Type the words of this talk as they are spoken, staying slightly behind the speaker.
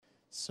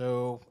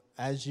So,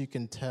 as you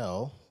can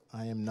tell,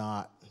 I am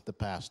not the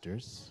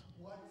pastor's.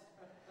 What?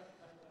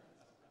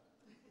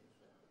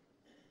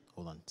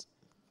 Hold on.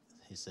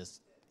 He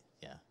says,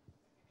 yeah.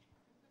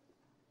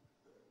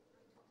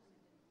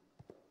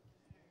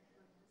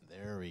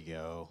 There we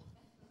go.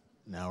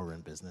 Now we're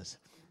in business.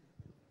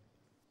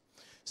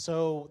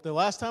 So, the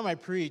last time I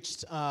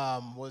preached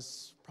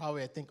was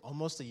probably, I think,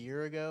 almost a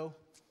year ago.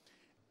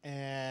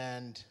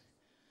 And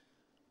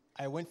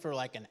I went for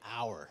like an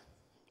hour.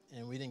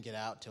 And we didn't get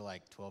out till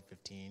like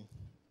 12:15.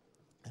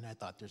 And I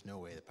thought, there's no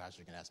way the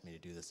pastor can ask me to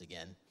do this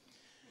again.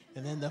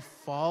 And then the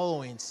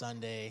following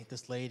Sunday,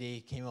 this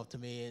lady came up to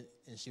me,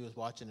 and she was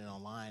watching it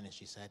online, and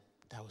she said,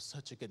 that was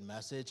such a good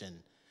message,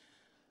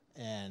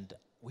 and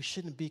we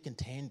shouldn't be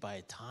contained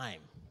by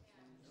time,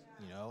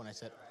 you know? And I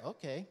said,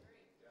 okay,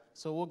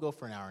 so we'll go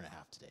for an hour and a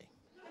half today.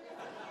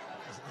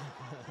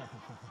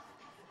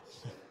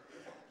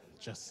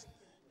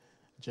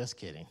 Just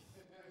kidding.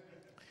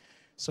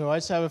 So I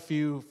just have a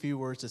few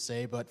words to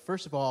say, but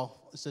first of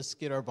all, let's just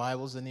get our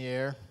Bibles in the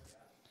air.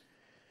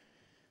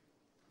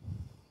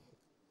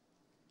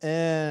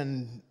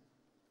 And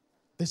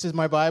this is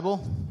my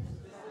Bible.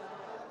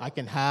 I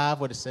can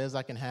have what it says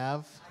I can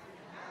have.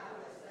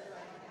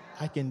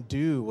 I can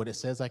do what it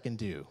says I can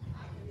do.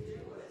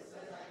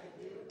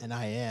 And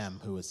I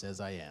am who it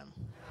says I am.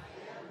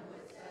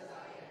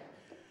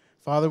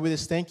 Father, we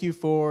just thank you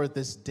for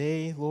this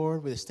day,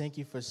 Lord. We just thank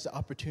you for this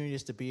opportunity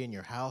just to be in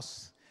your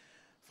house.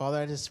 Father,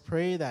 I just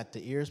pray that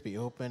the ears be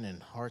open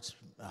and hearts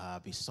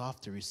be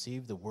soft to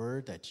receive the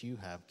word that you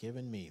have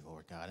given me,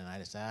 Lord God. And I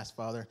just ask,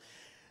 Father,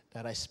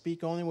 that I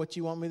speak only what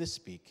you want me to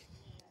speak.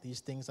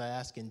 These things I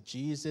ask in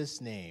Jesus'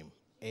 name.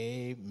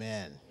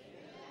 Amen.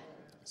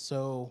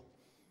 So,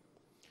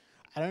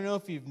 I don't know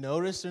if you've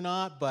noticed or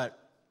not,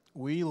 but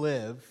we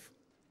live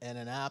in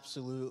an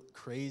absolute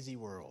crazy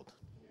world.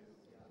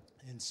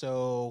 And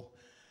so,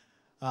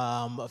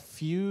 a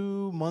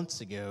few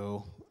months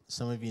ago,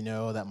 some of you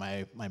know that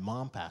my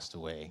mom passed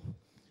away.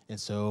 And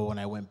so when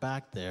I went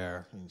back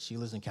there, and she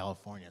lives in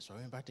California, so I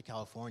went back to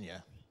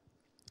California.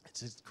 It's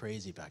just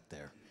crazy back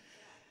there.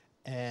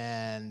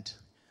 And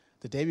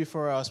the day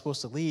before I was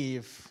supposed to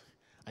leave,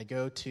 I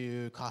go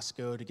to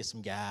Costco to get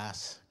some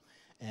gas,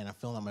 and I'm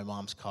filling up my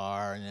mom's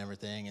car and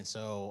everything. And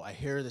so I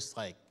hear this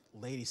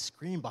lady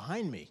scream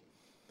behind me.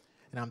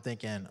 And I'm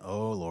thinking,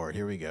 oh, Lord,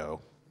 here we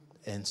go.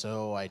 And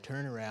so I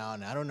turn around,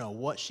 and I don't know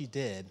what she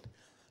did,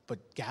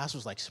 but gas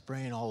was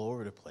spraying all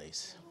over the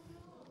place.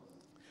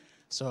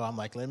 So I'm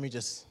like, let me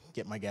just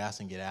get my gas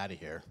and get out of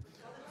here.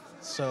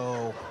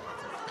 So,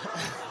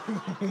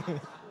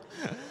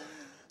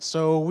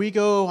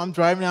 I'm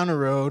driving down the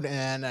road,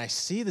 and I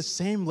see the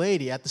same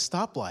lady at the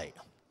stoplight.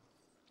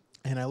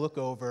 And I look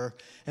over,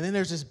 and then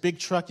there's this big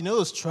truck. You know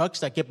those trucks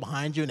that get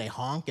behind you and they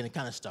honk and it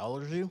kind of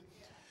startles you?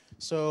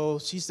 So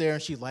she's there,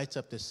 and she lights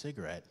up this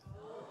cigarette.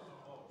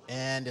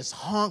 And this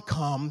honk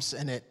comes,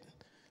 and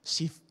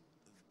she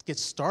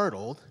gets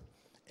startled,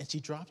 and she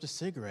drops a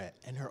cigarette,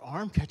 and her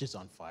arm catches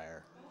on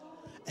fire.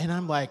 And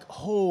I'm like,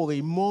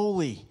 holy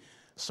moly.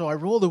 So I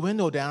roll the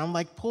window down. I'm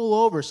like, pull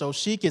over. So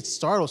she gets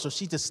startled, so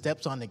she just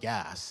steps on the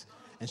gas,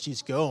 and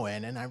she's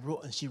going, and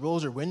she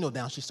rolls her window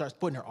down. She starts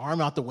putting her arm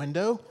out the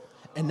window,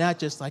 and that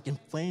just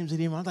inflames it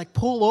even. I'm like,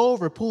 pull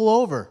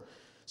over.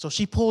 So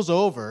she pulls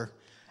over,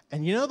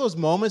 and you know those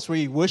moments where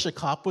you wish a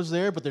cop was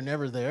there, but they're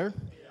never there?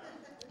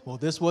 Well,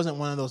 this wasn't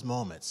one of those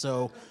moments.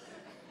 So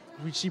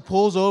she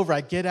pulls over, I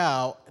get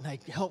out, and I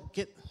help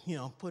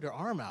put her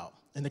arm out.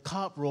 And the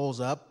cop rolls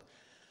up,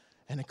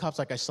 and the cop's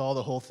like, I saw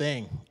the whole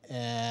thing.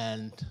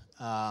 And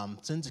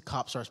since the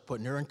cop starts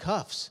putting her in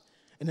cuffs.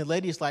 And the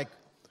lady's like,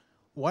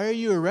 why are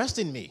you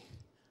arresting me?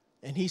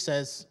 And he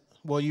says,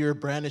 well, you're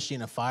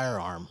brandishing a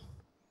firearm.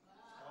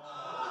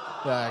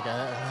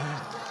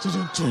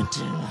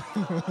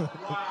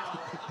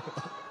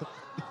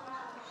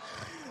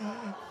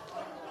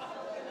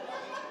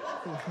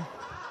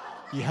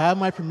 You have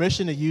my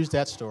permission to use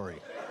that story.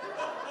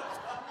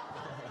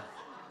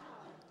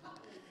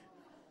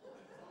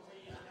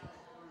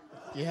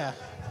 Yeah.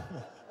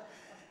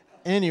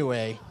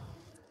 Anyway,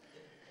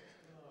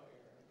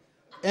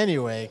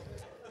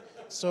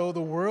 so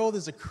the world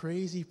is a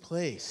crazy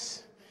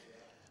place.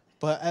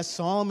 But as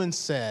Solomon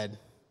said,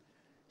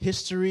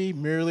 history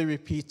merely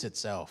repeats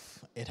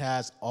itself. It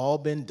has all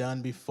been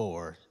done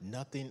before.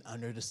 Nothing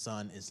under the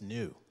sun is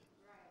new.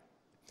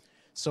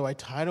 So I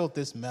titled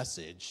this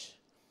message,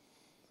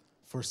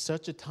 For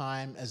Such a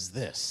Time as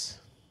This.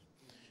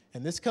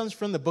 And this comes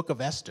from the book of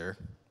Esther.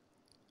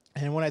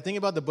 And when I think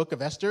about the book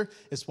of Esther,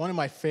 it's one of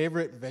my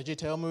favorite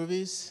VeggieTale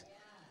movies.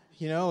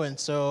 And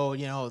so,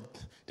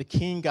 the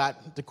queen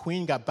got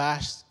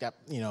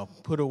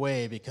put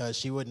away because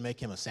she wouldn't make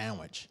him a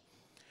sandwich.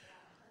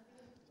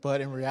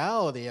 But in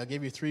reality, I'll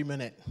give you a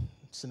 3-minute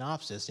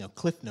synopsis,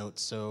 Cliff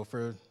Notes. So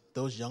for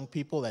those young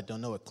people that don't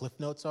know what Cliff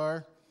Notes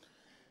are,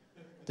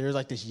 there's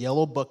this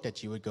yellow book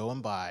that you would go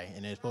and buy,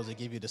 and it's supposed to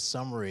give you the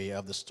summary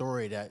of the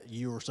story that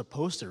you were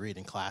supposed to read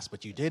in class,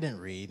 but you didn't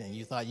read, and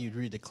you thought you'd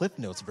read the Cliff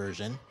Notes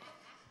version.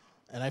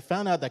 And I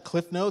found out that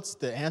Cliff Notes,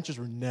 the answers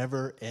were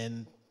never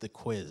in the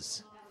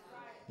quiz,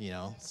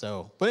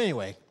 So, but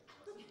anyway,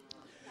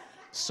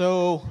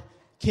 so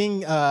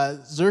King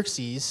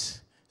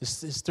Xerxes,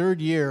 his third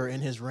year in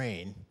his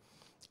reign,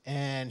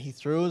 and he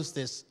throws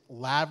this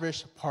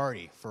lavish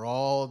party for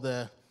all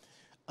the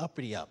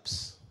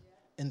uppity-ups.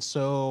 And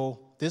so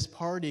this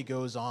party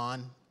goes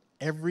on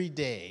every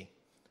day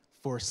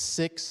for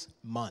 6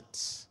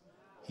 months.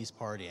 He's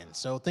partying.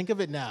 So think of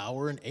it now.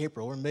 We're in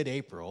April. We're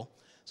mid-April.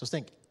 So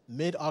think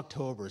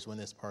mid-October is when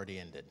this party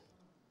ended.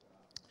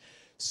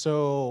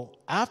 So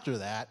after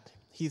that,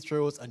 he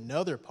throws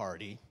another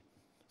party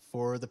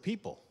for the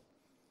people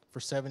for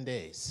 7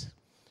 days.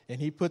 And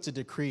he puts a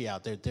decree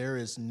out there. There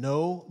is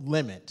no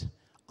limit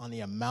on the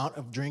amount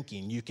of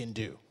drinking you can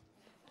do.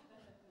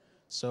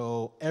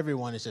 So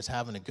everyone is just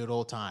having a good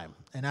old time.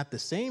 And at the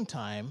same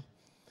time,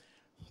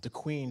 the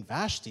Queen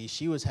Vashti,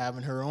 she was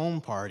having her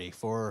own party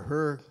for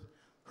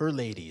her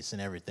ladies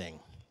and everything.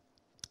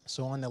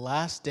 So on the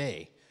last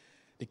day,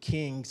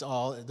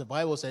 the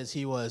Bible says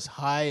he was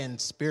high in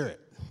spirit.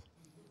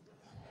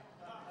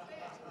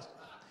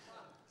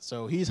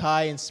 So he's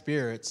high in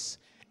spirits,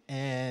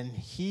 and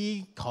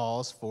he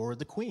calls for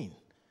the queen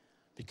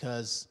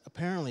because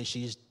apparently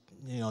she's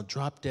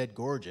drop dead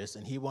gorgeous,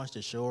 and he wants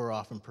to show her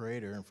off and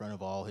parade her in front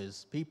of all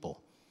his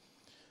people.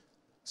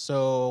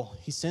 So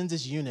he sends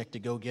his eunuch to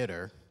go get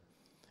her,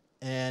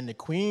 and the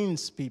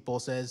queen's people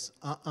says,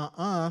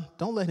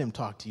 don't let him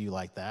talk to you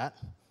like that.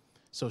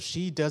 So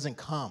she doesn't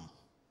come.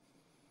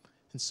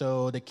 And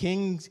so the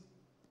king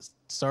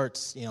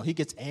starts, he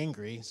gets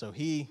angry, so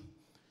he,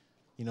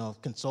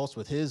 consults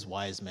with his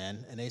wise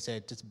men, and they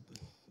said, just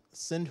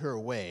send her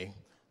away,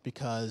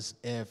 because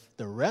if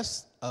the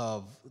rest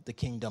of the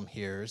kingdom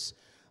hears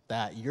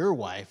that your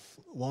wife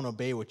won't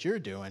obey what you're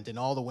doing, then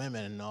all the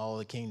women in all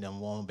the kingdom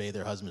won't obey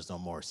their husbands no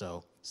more,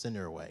 so send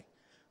her away.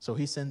 So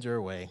he sends her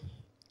away.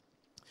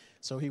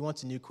 So he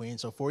wants a new queen.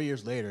 So 4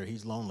 years later,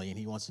 he's lonely, and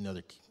he wants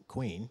another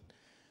queen.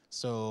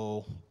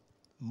 So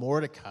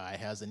Mordecai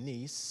has a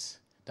niece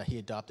that he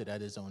adopted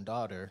as his own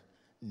daughter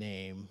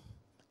named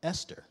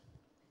Esther.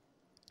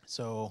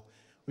 So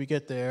we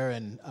get there,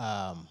 and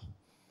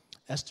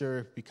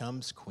Esther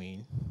becomes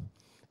queen,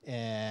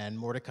 and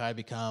Mordecai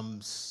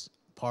becomes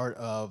part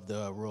of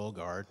the royal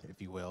guard,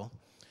 if you will.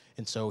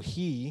 And so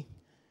he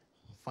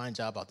finds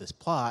out about this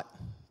plot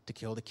to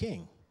kill the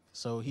king.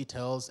 So he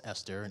tells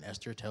Esther, and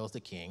Esther tells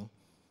the king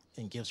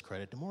and gives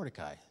credit to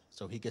Mordecai.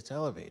 So he gets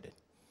elevated.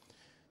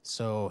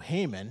 So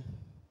Haman,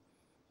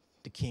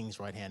 the king's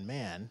right-hand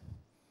man,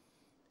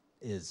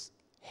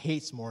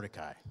 hates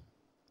Mordecai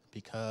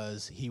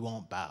because he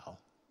won't bow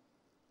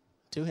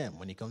to him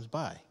when he comes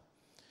by.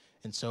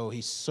 And so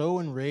he's so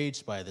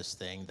enraged by this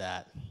thing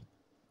that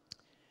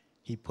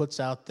he puts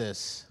out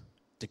this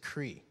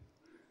decree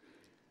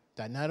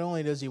that not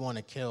only does he want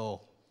to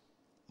kill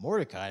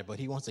Mordecai, but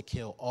he wants to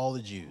kill all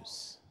the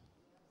Jews.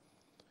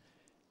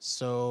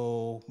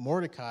 So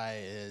Mordecai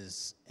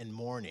is in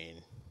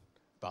mourning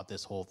about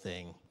this whole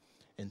thing.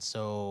 And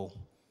so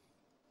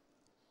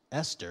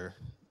Esther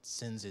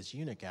sends his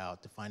eunuch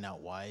out to find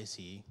out why is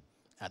he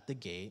at the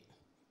gate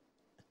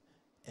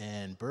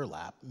and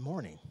burlap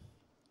mourning.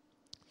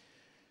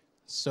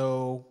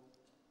 So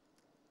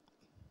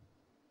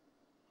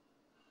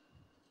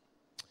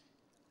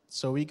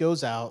he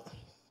goes out,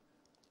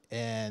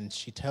 and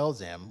she tells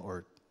him,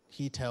 or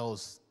he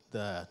tells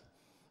the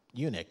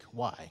eunuch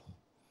why.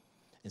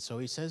 And so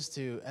he says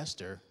to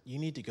Esther, you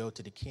need to go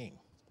to the king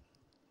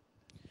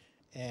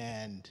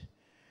and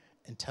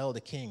tell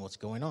the king what's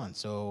going on.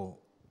 So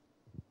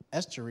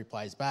Esther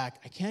replies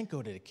back, I can't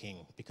go to the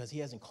king because he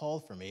hasn't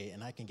called for me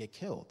and I can get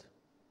killed.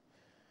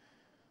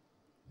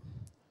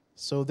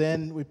 So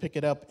then we pick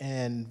it up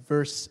in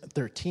verse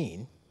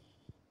 13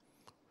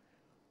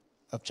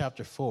 of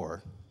chapter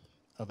 4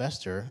 of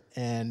Esther,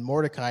 and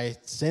Mordecai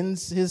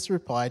sends his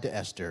reply to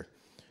Esther.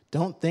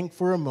 Don't think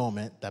for a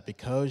moment that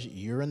because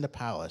you're in the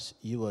palace,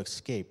 you will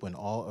escape when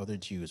all other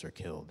Jews are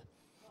killed.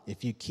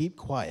 If you keep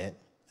quiet,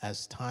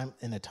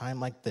 in a time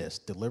like this,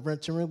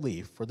 deliverance and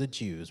relief for the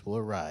Jews will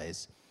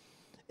arise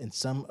in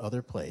some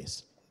other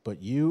place,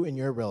 but you and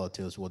your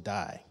relatives will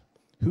die.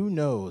 Who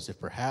knows if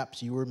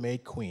perhaps you were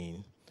made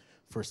queen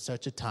for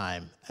such a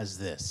time as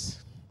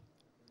this?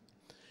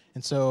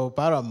 And so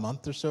about a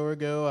month or so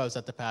ago, I was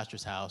at the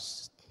pastor's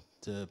house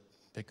to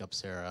pick up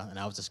Sarah, and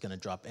I was just going to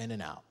drop in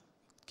and out,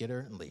 get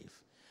her and leave.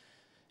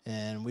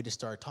 And we just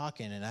started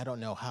talking, and I don't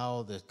know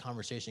how the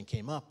conversation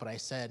came up, but I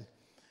said,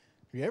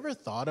 have you ever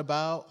thought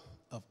about,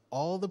 of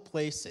all the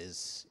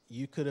places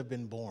you could have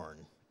been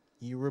born,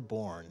 you were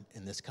born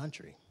in this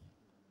country?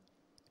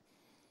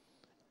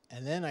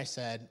 And then I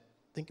said,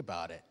 think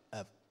about it,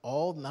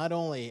 not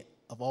only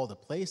of all the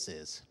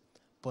places,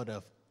 but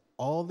of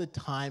all the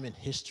time in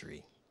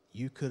history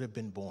you could have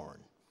been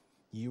born,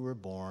 you were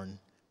born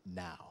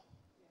now.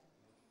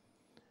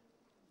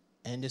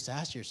 And just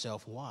ask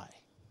yourself why.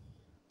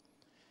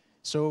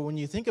 So when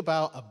you think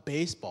about a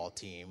baseball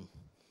team,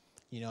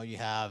 you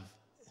have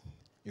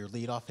your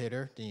leadoff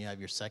hitter, then you have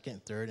your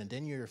second, third, and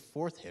then your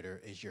fourth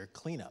hitter is your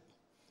cleanup.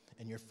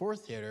 And your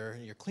fourth hitter,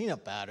 your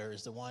cleanup batter,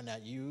 is the one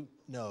that you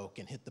know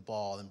can hit the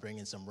ball and bring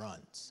in some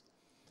runs.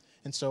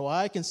 And so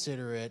I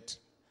consider it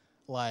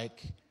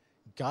like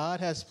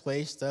God has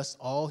placed us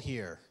all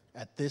here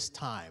at this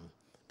time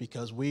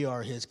because we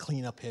are his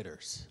cleanup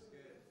hitters.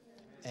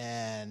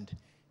 And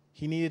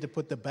he needed to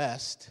put the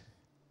best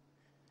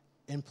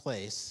in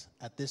place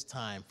at this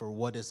time for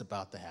what is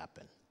about to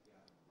happen.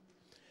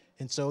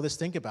 And so let's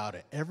think about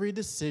it. Every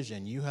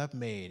decision you have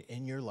made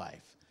in your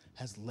life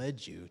has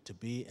led you to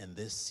be in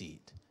this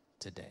seat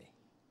today.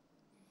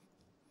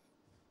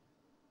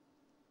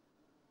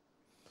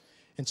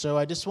 And so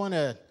I just want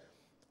to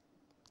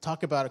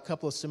talk about a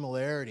couple of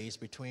similarities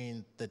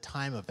between the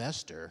time of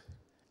Esther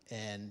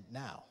and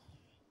now.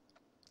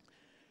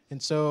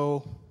 And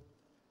so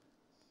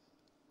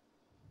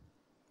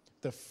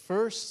the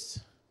first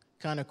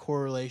kind of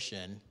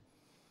correlation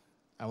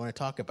I want to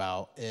talk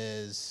about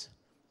is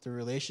the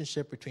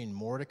relationship between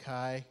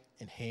Mordecai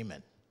and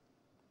Haman.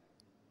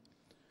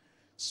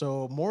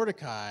 So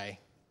Mordecai,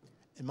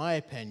 in my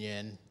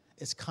opinion,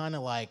 is kind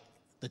of like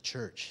the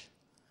church.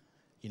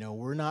 You know,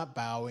 we're not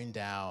bowing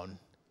down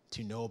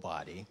to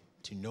nobody,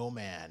 to no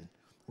man.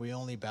 We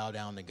only bow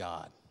down to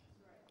God.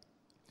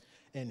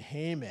 And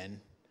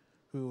Haman,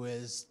 who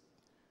is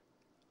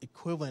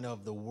equivalent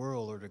of the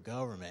world or the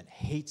government,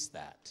 hates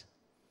that.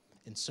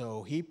 And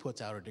so he puts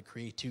out a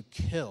decree to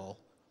kill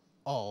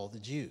all the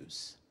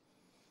Jews.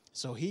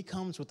 So he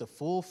comes with the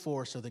full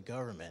force of the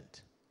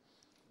government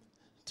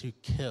to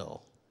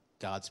kill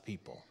God's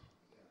people.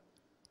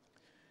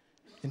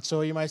 And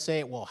so you might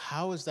say, well,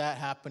 how is that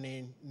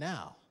happening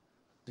now?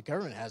 The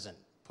government hasn't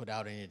put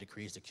out any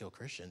decrees to kill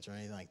Christians or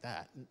anything like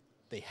that.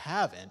 They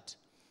haven't,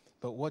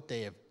 but what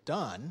they have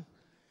done,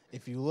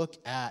 if you look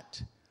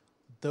at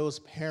those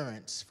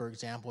parents, for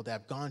example, that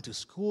have gone to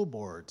school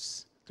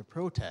boards to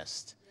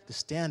protest, to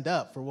stand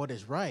up for what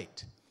is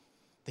right,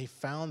 they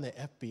found the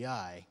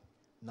FBI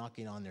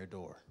knocking on their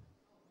door.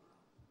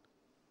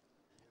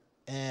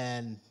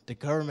 And the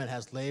government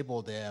has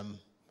labeled them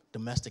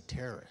domestic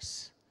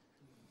terrorists.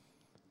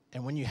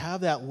 And when you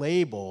have that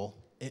label,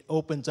 it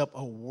opens up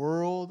a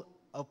world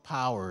of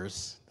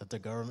powers that the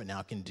government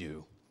now can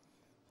do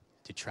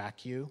to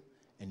track you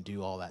and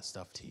do all that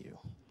stuff to you.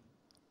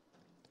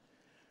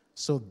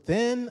 So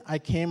then I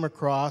came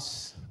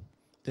across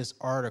this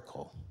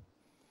article,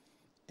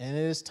 and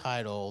it is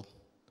titled,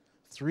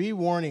 3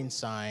 Warning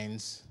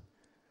Signs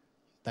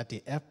that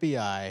the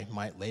FBI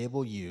might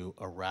label you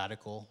a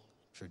radical,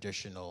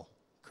 traditional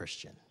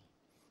Christian.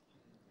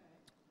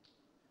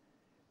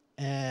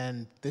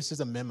 And this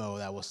is a memo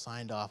that was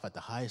signed off at the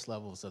highest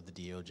levels of the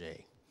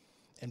DOJ.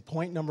 And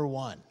point number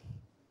 1,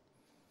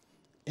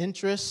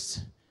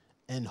 interest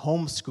in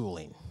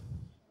homeschooling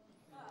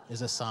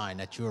is a sign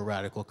that you're a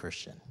radical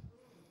Christian.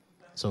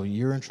 So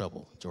you're in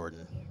trouble,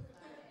 Jordan.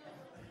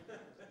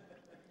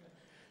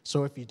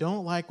 So if you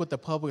don't like what the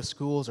public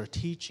schools are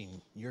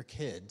teaching your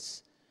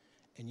kids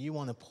and you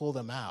want to pull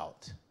them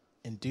out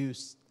and do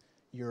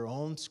your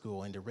own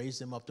schooling to raise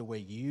them up the way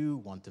you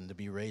want them to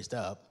be raised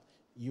up,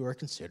 you are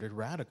considered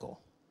radical.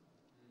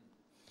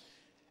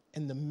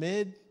 In the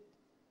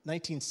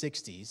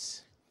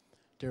mid-1960s,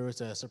 there was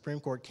a Supreme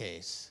Court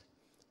case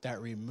that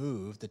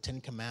removed the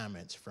 10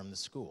 Commandments from the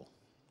school.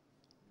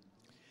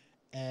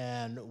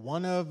 And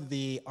one of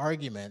the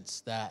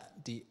arguments that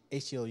the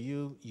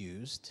ACLU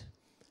used,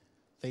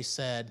 they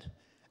said,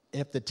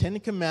 if the 10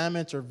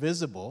 Commandments are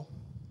visible,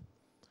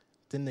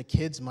 then the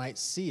kids might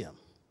see them.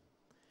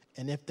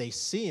 And if they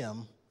see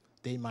them,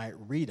 they might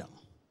read them.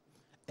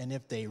 And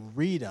if they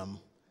read them,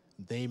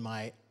 they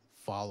might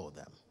follow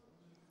them.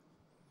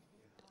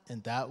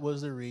 And that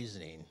was the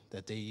reasoning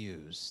that they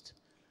used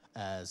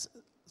as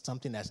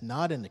something that's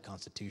not in the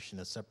Constitution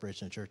of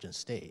separation of church and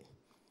state.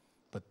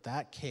 But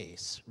that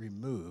case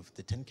removed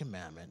the 10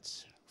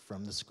 Commandments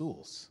from the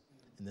schools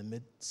in the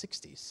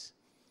mid-60s.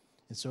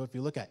 And so if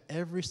you look at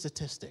every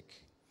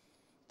statistic,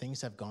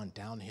 things have gone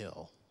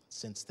downhill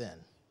since then.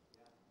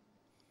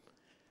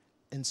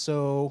 And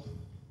so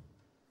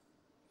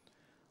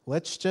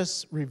let's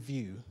just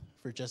review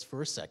for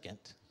a second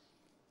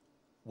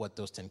what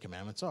those 10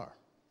 Commandments are.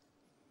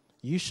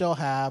 You shall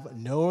have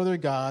no other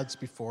gods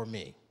before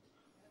me.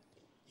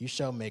 You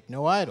shall make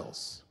no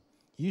idols.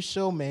 You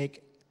shall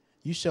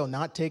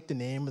not take the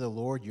name of the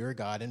Lord your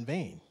God in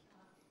vain.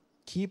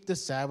 Keep the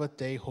Sabbath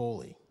day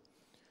holy.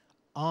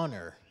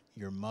 Honor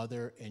your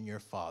mother and your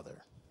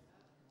father.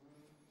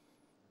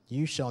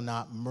 You shall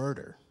not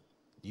murder.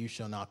 You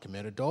shall not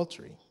commit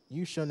adultery.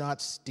 You shall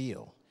not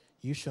steal.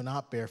 You shall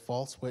not bear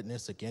false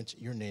witness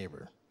against your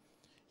neighbor.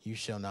 You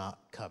shall not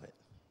covet.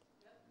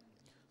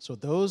 So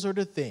those are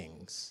the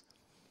things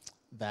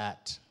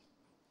that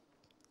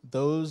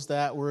those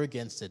that were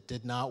against it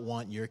did not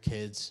want your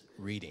kids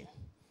reading.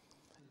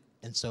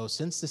 And so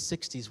since the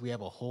 60s, we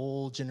have a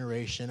whole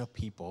generation of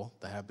people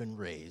that have been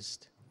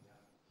raised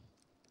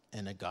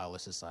in a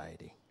godless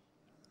society.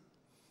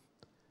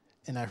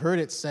 And I heard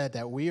it said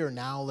that we are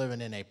now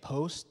living in a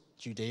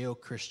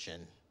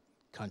post-Judeo-Christian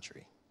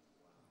country.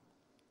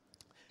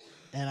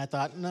 And I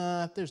thought,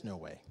 nah, there's no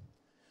way.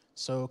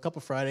 So a couple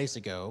Fridays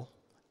ago,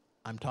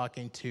 I'm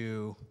talking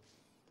to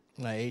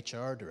my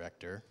HR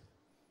director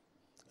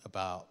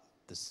about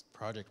this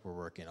project we're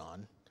working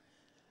on,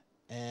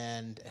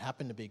 and it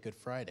happened to be Good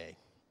Friday,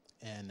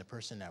 and the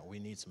person that we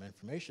need some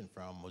information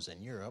from was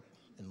in Europe,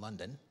 in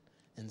London,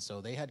 and so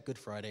they had Good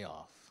Friday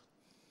off.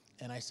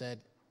 And I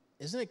said,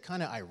 isn't it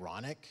kind of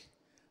ironic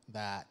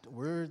that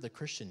we're the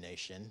Christian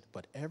nation,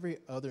 but every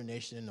other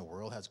nation in the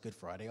world has Good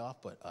Friday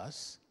off but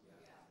us?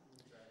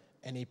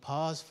 And he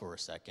paused for a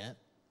second,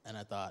 and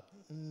I thought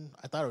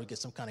I would get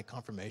some kind of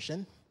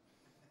confirmation.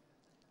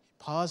 He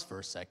paused for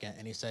a second,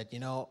 and he said,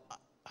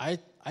 I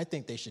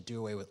think they should do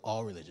away with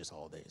all religious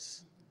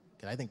holidays,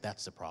 because I think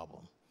that's the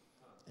problem,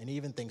 and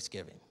even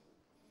Thanksgiving.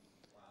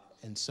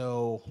 And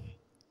so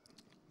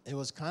it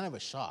was kind of a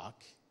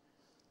shock,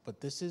 but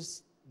this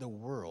is the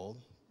world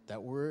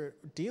that we're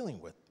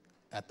dealing with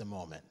at the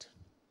moment.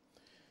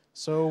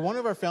 So one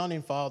of our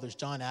founding fathers,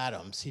 John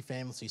Adams, he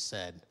famously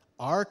said,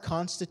 "Our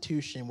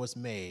Constitution was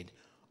made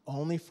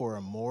only for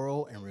a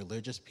moral and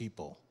religious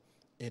people.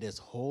 It is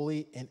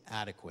wholly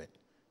inadequate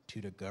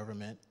to the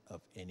government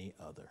of any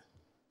other."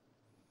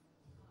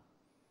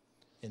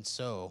 And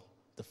so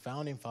the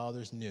founding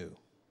fathers knew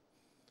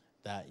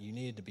that you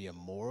needed to be a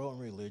moral and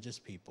religious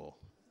people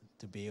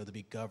to be able to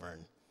be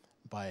governed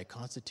by a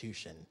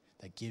constitution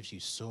that gives you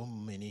so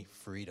many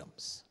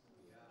freedoms.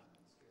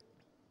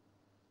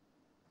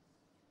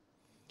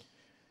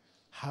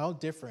 How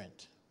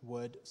different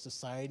would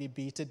society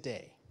be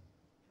today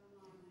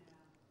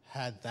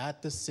had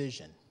that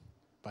decision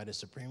by the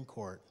Supreme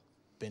Court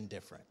been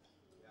different?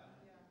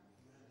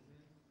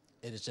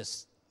 It is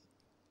just,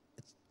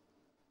 it's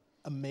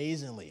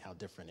amazingly how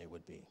different it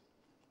would be.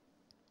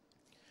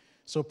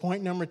 So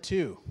point number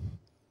 2,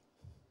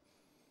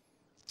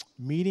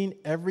 meeting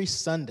every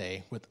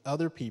Sunday with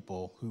other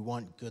people who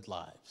want good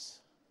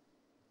lives.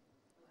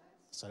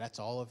 So that's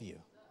all of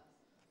you.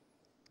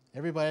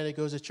 Everybody that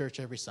goes to church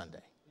every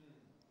Sunday.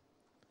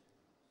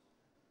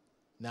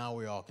 Now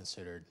we're all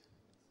considered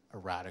a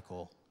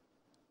radical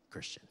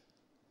Christian.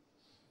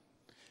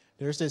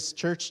 There's this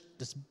church,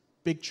 this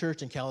big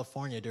church in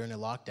California during the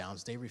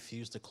lockdowns. They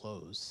refused to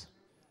close.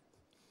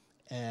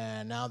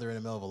 And now they're in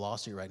the middle of a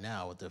lawsuit right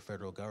now with the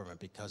federal government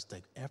because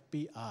the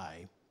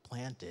FBI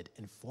planted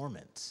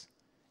informants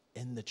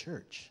in the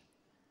church.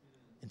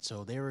 And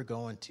so they were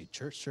going to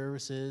church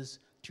services,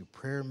 to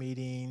prayer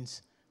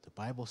meetings, to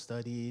Bible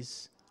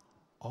studies,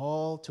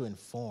 all to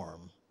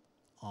inform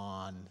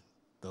on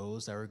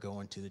those that were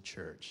going to the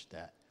church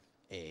that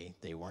A,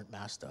 they weren't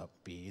masked up,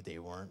 B, they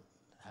weren't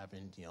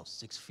having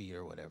 6 feet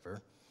or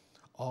whatever,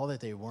 all that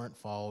they weren't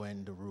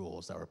following the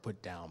rules that were put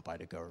down by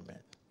the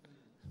government.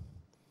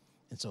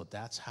 And so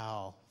that's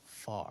how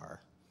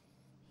far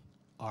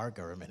our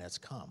government has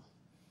come.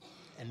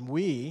 And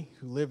we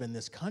who live in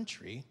this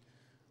country,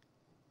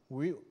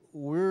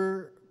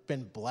 we're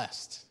been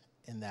blessed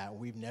in that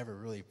we've never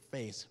really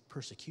faced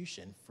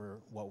persecution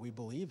for what we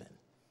believe in.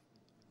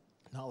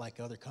 Not like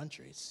other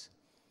countries.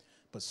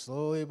 But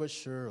slowly but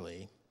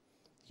surely,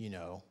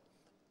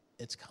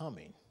 it's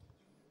coming.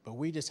 But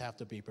we just have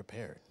to be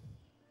prepared.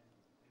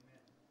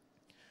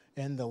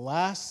 And the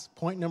last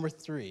point, number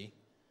 3,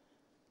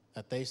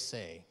 that they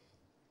say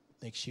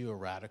makes you a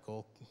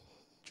radical,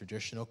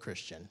 traditional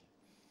Christian.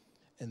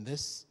 And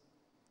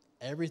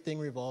everything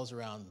revolves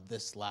around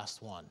this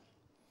last one.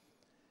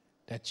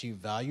 That you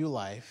value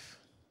life,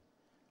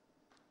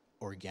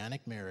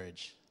 organic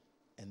marriage,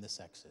 and the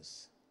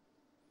sexes.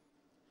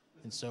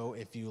 And so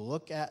if you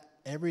look at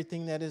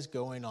everything that is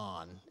going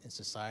on in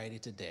society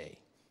today,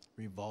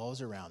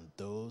 revolves around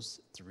those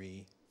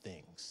 3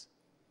 things.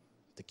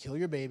 To kill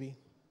your baby,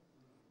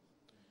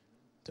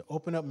 to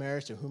open up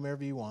marriage to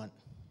whomever you want,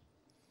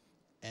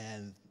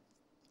 and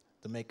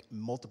to make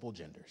multiple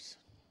genders.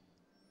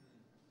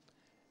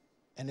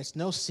 And it's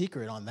no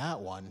secret on that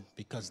one,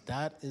 because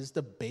that is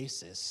the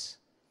basis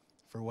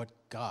for what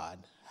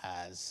God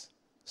has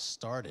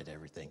started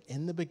everything.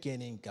 In the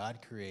beginning,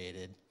 God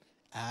created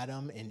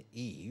Adam and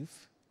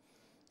Eve,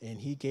 and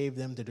he gave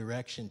them the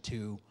direction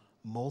to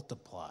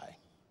multiply.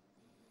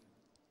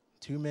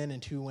 2 men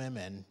and 2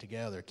 women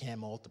together can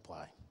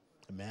multiply.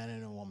 A man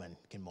and a woman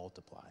can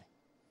multiply.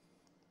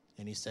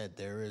 And he said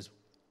there is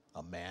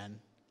a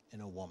man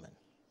and a woman.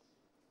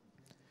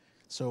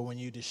 So when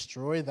you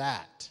destroy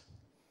that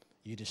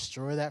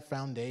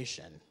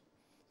foundation,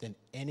 then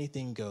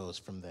anything goes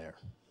from there.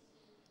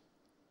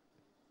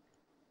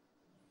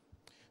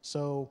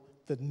 So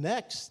the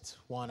next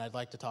one I'd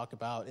like to talk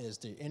about is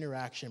the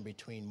interaction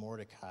between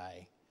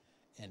Mordecai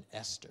and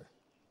Esther.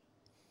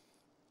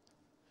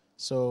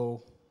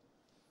 So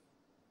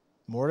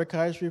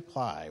Mordecai's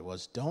reply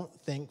was, "Don't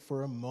think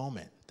for a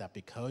moment that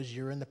because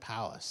you're in the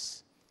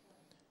palace,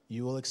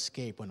 you will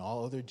escape when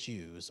all other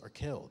Jews are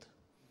killed.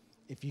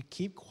 If you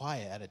keep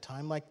quiet at a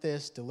time like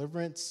this,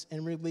 deliverance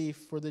and relief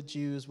for the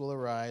Jews will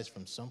arise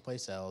from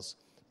someplace else,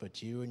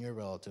 but you and your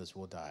relatives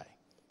will die.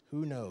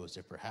 Who knows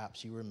if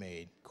perhaps you were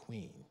made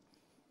queen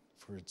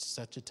for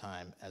such a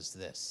time as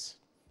this?"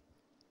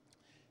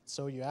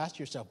 So you ask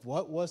yourself,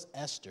 what was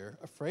Esther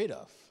afraid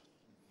of?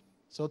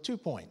 So 2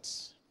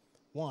 points.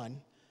 One,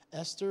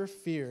 Esther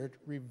feared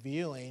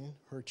revealing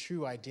her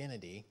true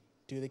identity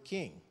to the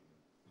king.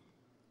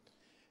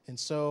 And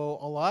so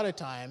a lot of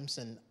times,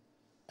 and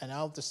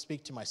I'll just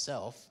speak to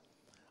myself,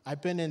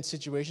 I've been in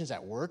situations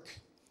at work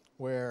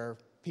where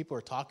people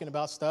are talking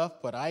about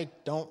stuff, but I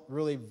don't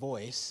really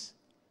voice.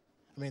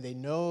 I mean, they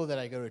know that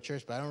I go to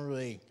church, but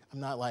I'm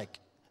not like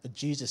a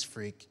Jesus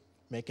freak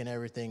making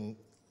everything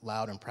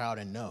loud and proud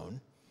and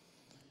known.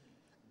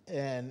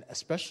 And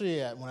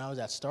especially when I was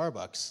at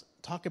Starbucks,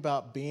 talk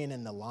about being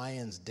in the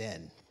lion's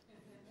den.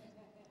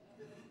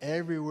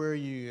 Everywhere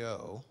you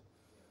go,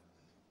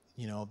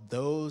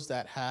 those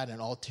that had an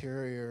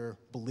ulterior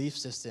belief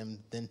system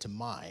than to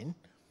mine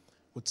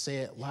would say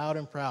it loud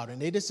and proud.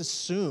 And they just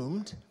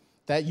assumed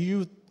that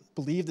you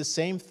believe the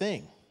same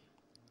thing.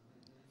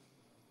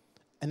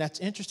 And that's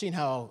interesting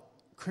how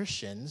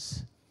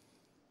Christians,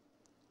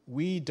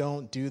 we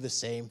don't do the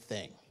same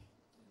thing.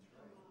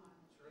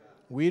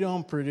 We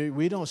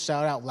don't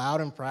shout out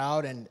loud and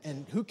proud,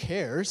 and who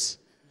cares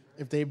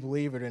if they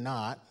believe it or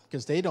not,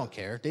 because they don't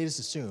care. They just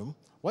assume.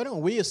 Why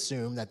don't we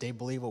assume that they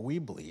believe what we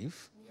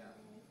believe,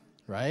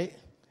 right?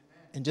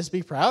 And just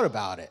be proud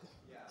about it,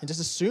 and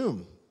just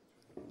assume.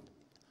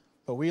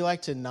 But we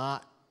like to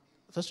not,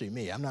 especially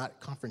me, I'm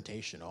not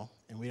confrontational,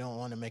 and we don't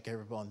want to make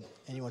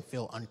anyone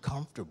feel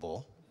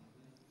uncomfortable.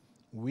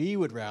 We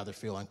would rather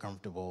feel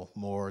uncomfortable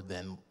more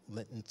than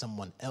letting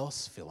someone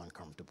else feel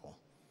uncomfortable.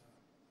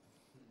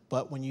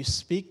 But when you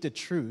speak the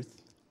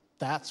truth,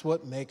 that's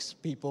what makes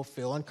people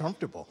feel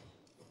uncomfortable.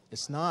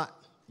 It's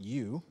not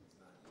you.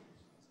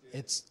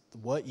 It's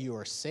what you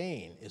are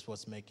saying is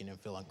what's making them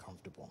feel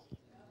uncomfortable.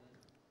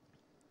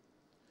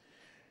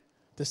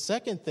 The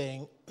second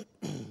thing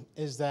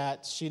is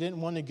that she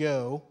didn't want to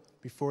go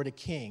before the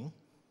king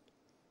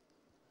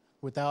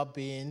without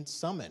being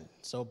summoned.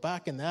 So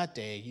back in that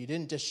day, you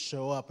didn't just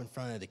show up in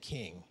front of the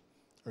king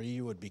or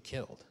you would be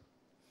killed.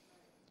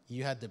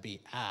 You had to be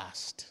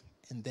asked.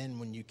 And then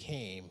when you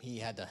came, he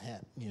had to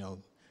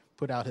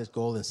put out his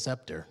golden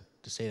scepter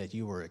to say that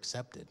you were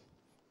accepted.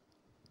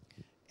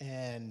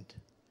 And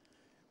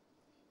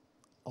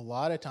a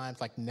lot of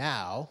times, like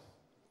now,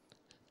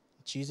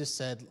 Jesus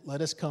said,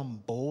 let us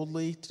come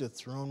boldly to the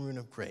throne room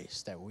of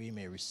grace that we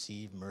may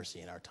receive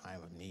mercy in our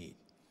time of need.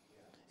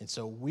 And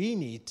so we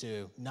need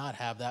to not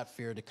have that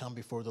fear to come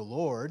before the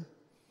Lord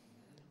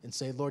and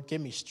say, Lord,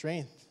 give me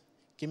strength.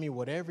 Give me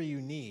whatever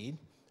you need.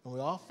 And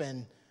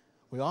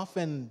we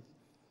often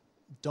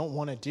don't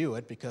want to do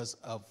it because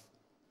of,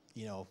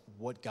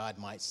 what God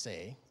might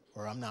say,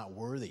 or I'm not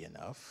worthy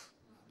enough,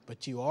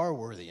 but you are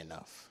worthy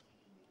enough.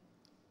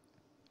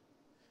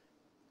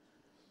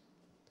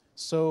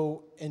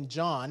 So in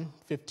John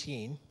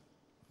 15,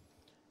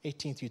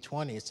 18 through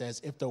 20, it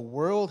says, if the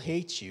world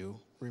hates you,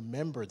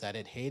 remember that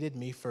it hated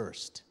me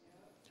first.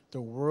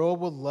 The world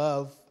would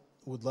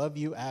love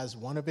you as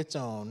one of its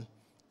own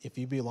if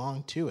you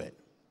belong to it,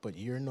 but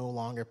you're no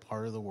longer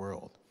part of the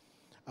world.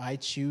 I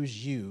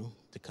choose you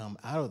to come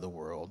out of the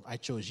world. I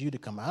chose you to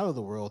come out of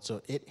the world,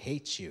 so it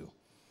hates you.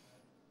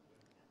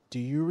 Do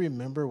you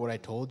remember what I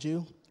told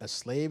you? A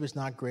slave is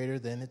not greater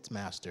than its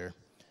master.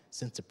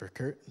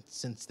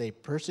 Since they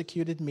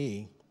persecuted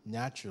me,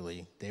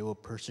 naturally, they will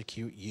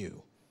persecute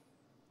you.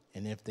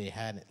 And if they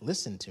hadn't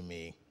listened to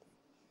me,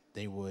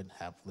 they would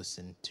have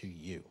listened to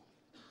you.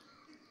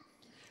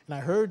 And I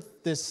heard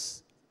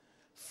this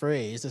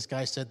phrase, this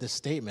guy said this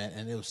statement,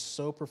 and it was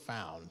so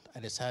profound. I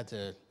just had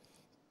to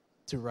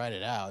write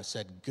it out. It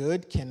said,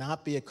 good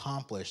cannot be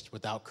accomplished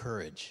without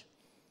courage.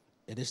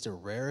 It is the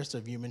rarest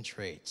of human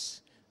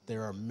traits.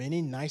 There are many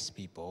nice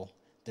people.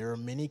 There are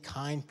many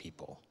kind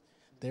people.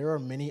 There are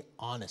many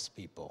honest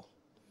people.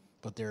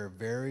 But there are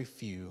very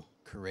few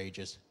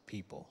courageous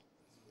people.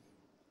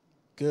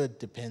 Good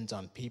depends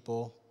on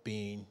people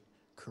being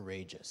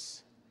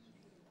courageous.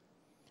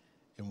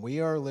 And we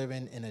are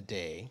living in a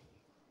day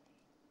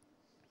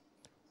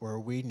where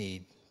we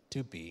need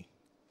to be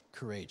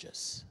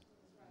courageous.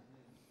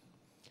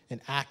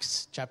 In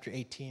Acts chapter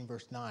 18,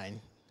 verse 9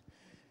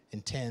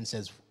 and 10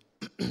 says,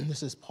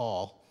 this is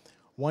Paul.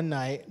 One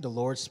night the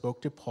Lord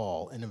spoke to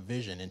Paul in a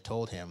vision and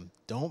told him,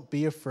 don't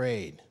be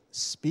afraid,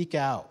 speak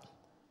out.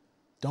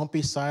 Don't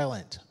be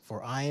silent,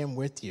 for I am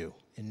with you,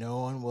 and no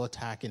one will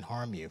attack and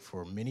harm you,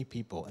 for many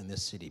people in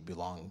this city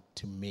belong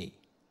to me.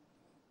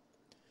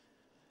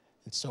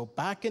 And so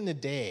back in the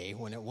day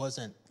when it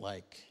wasn't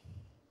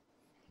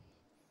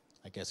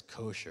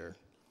kosher,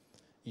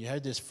 you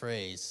had this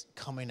phrase,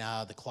 coming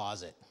out of the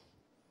closet.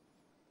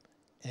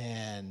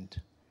 And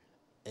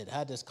it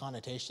had this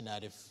connotation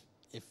that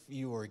if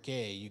you were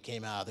gay, you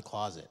came out of the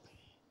closet.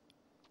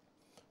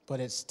 But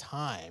it's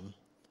time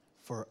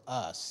for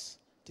us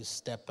to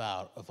step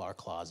out of our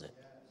closet.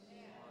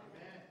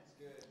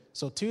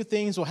 So 2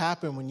 things will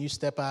happen when you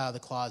step out of the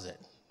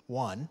closet.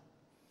 1,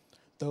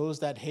 those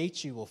that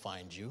hate you will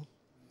find you,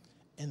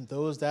 and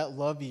those that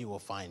love you will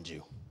find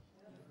you.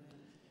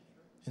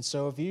 And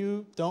so if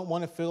you don't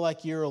want to feel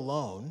like you're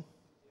alone,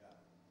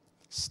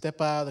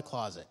 step out of the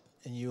closet,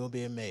 and you will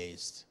be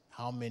amazed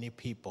how many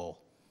people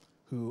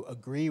who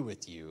agree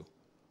with you,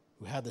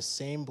 who have the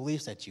same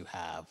beliefs that you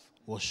have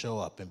will show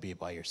up and be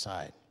by your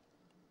side.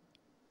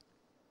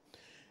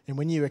 And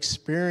when you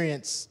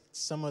experience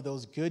some of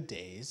those good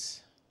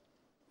days,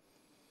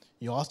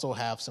 you also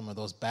have some of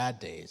those bad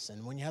days.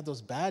 And when you have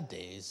those bad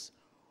days,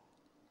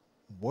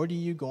 what are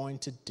you going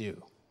to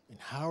do? And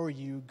how are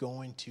you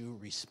going to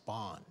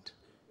respond?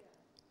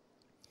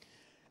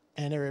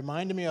 And it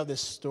reminded me of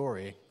this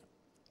story.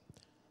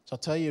 So I'll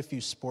tell you a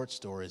few sports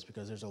stories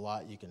because there's a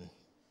lot you can,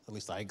 at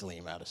least I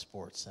glean out of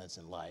sports sense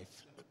in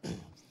life.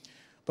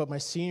 But my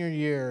senior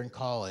year in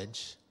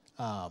college,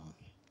 so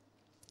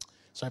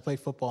I played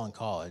football in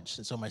college.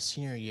 And so my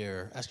senior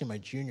year, actually my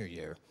junior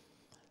year,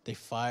 they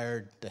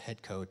fired the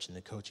head coach and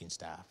the coaching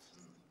staff,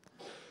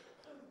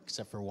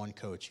 except for one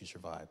coach who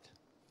survived.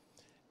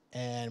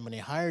 And when they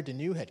hired the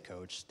new head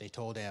coach, they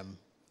told him,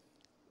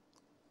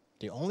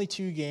 the only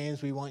 2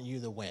 games we want you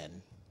to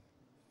win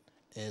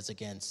is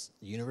against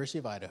the University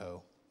of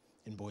Idaho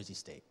and Boise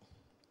State.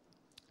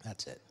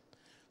 That's it.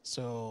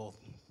 So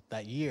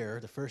that year,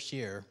 the first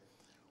year,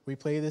 we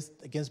played this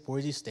against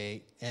Boise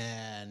State,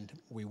 and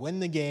we win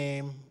the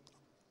game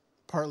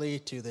partly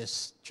to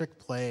this trick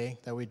play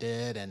that we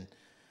did, and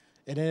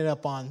it ended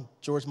up on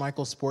George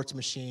Michael's Sports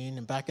Machine.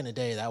 And back in the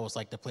day, that was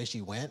like the place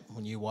you went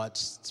when you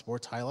watched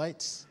sports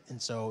highlights.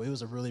 And so it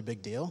was a really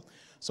big deal.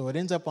 So it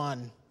ends up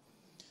on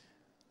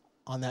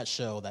that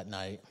show that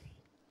night,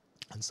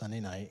 on Sunday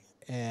night.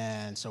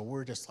 And so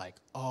we're just like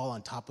all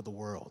on top of the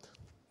world.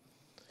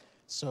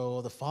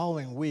 So the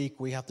following week,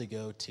 we have to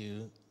go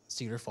to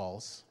Cedar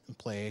Falls and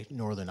play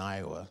Northern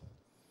Iowa,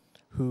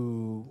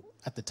 who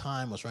at the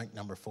time was ranked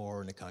number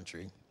 4 in the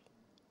country.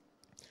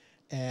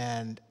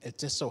 And it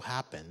just so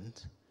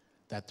happened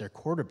that their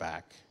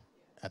quarterback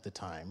at the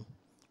time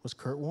was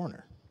Kurt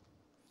Warner.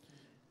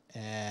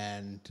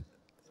 And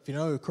if you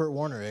know who Kurt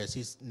Warner is,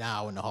 he's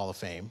now in the Hall of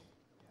Fame.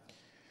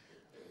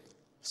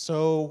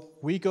 So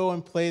we go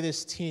and play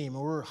this team,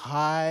 and we're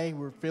high,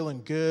 we're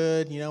feeling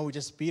good. You know, we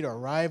just beat our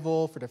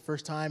rival for the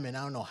first time in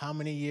I don't know how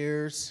many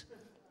years.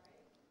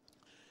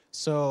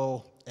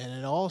 So, and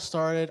it all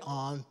started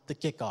on the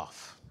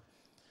kickoff.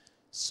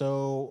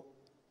 So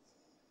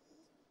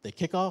they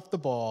kick off the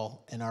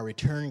ball, and our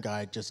return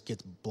guy just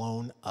gets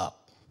blown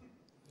up.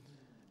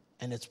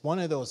 And it's one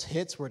of those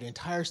hits where the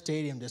entire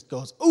stadium just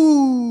goes,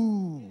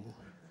 ooh.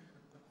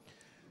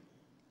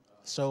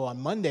 So on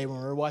Monday, when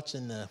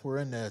we're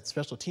in the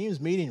special teams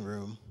meeting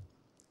room,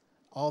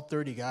 all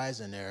 30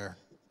 guys in there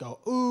go,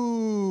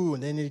 ooh,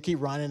 and then you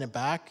keep running it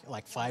back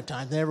like 5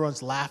 times, and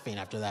everyone's laughing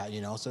after that,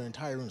 you know, so the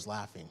entire room's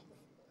laughing.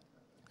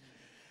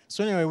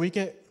 So anyway, we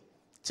get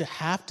to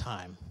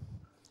halftime,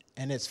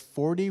 and it's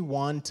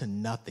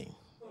 41-0.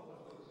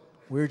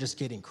 We were just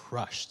getting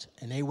crushed,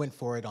 and they went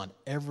for it on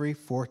every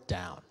 4th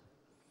down.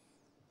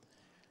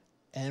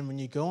 And when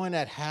you go in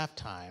at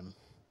halftime,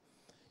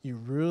 you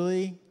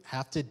really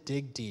have to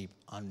dig deep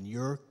on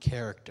your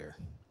character,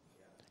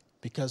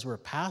 because we're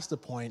past the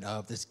point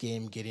of this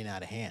game getting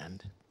out of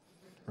hand,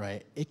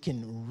 right? It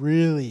can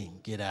really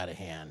get out of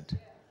hand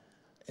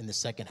in the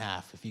second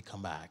half if you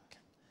come back.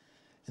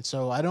 And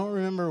so I don't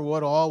remember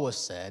what all was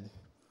said,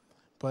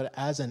 but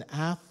as an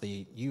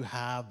athlete, you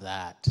have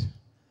that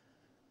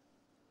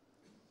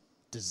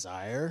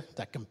desire,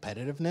 that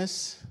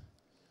competitiveness,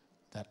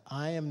 that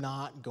I am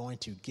not going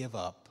to give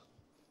up,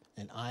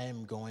 and I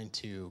am going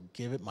to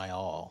give it my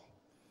all.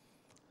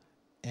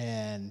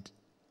 And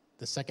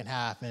the second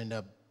half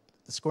the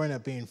score ended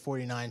up being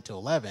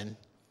 49-11,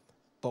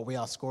 but we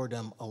outscored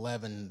them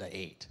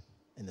 11-8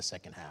 in the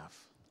second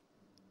half.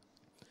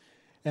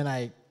 And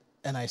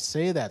I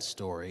say that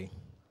story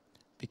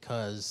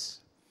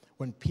because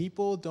when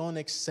people don't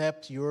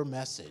accept your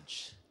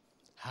message,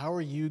 how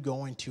are you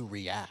going to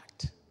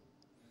react?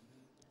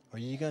 Are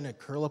you going to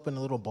curl up in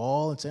a little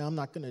ball and say, I'm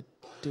not going to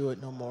do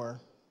it no more?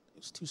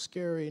 It's too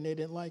scary and they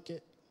didn't like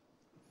it?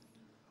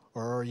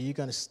 Or are you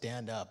going to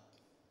stand up,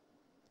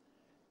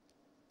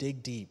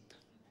 dig deep,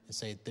 and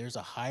say, there's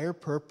a higher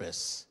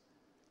purpose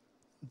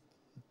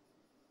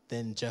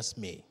than just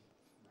me?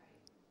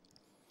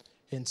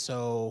 And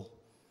so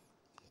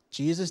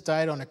Jesus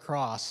died on the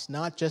cross,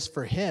 not just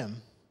for him,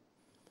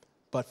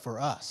 but for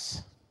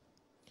us.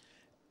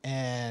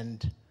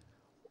 And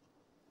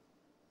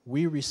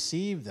we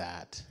receive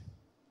that,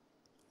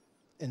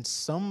 and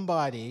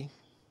somebody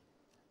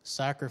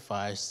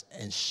sacrificed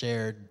and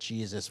shared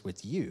Jesus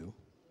with you.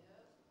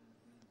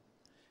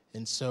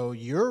 And so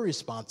your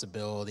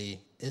responsibility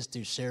is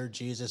to share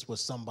Jesus with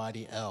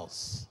somebody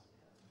else.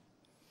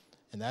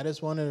 And that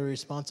is one of the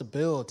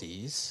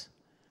responsibilities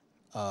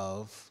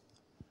of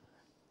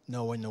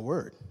knowing the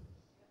Word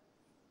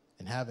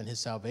and having his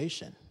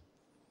salvation.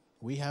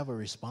 We have a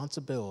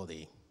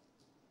responsibility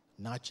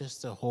not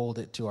just to hold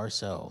it to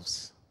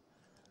ourselves,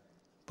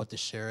 but to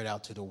share it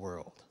out to the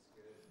world.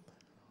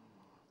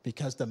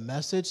 Because the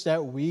message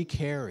that we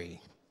carry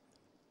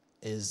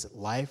is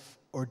life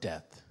or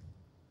death.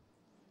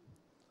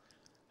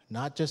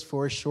 Not just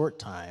for a short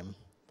time,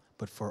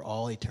 but for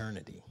all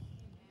eternity.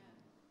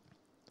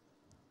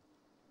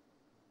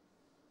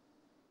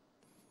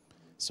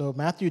 So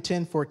Matthew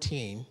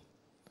 10:14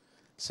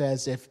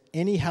 says, if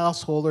any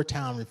household or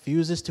town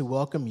refuses to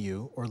welcome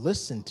you or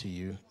listen to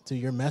you, to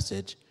your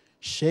message,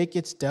 shake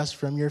its dust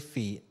from your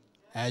feet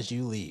as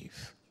you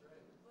leave.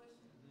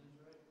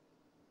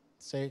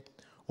 Say,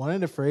 one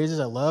of the phrases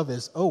I love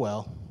is, oh,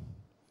 well.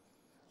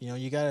 You know,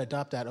 you got to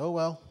adopt that, oh,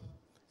 well,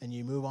 and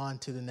you move on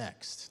to the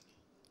next.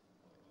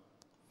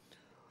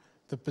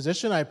 The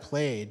position I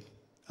played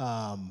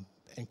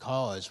in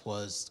college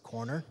was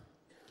corner.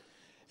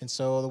 And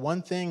so the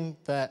one thing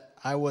that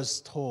I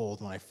was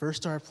told when I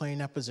first started playing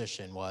that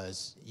position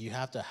was you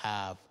have to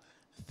have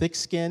thick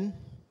skin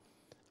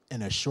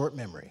and a short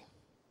memory,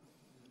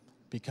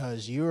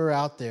 because you are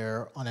out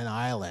there on an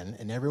island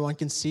and everyone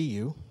can see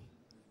you,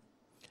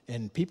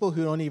 and people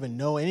who don't even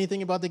know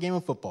anything about the game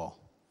of football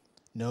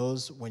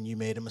knows when you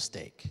made a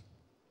mistake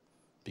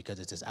because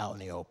it's just out in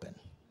the open.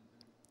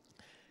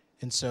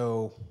 And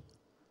so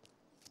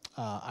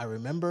I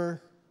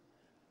remember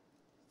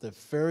the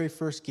very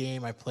first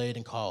game I played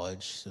in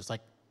college. It was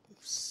like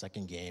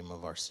second game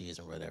of our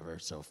season or whatever,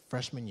 so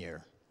freshman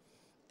year.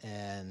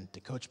 And the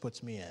coach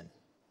puts me in.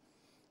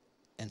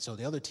 And so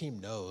the other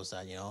team knows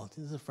that, you know,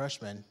 this is a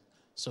freshman.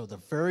 So the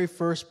very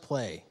first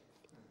play,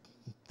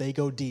 they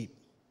go deep.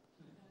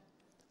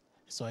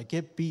 So I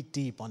get beat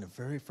deep on the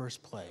very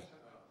first play.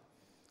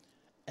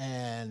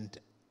 And,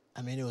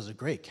 I mean, it was a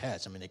great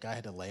catch. I mean, the guy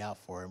had to lay out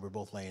for it, and we're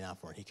both laying out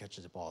for it, and he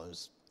catches the ball.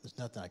 There's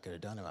nothing I could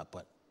have done about it.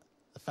 But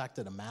the fact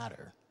of the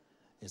matter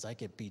is I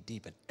get beat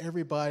deep, and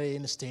everybody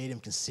in the stadium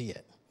can see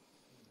it,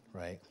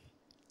 right?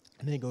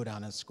 And then go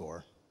down and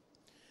score.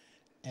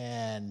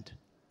 And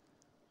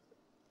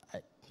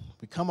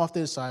we come off to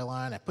the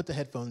sideline. I put the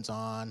headphones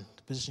on.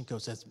 The position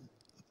coach says,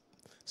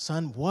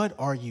 son, what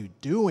are you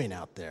doing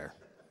out there?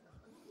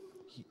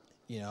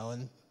 You know,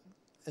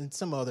 and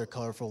some other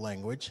colorful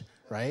language,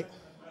 right?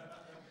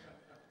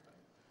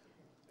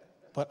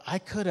 But I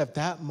could have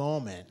that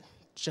moment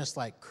just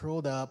like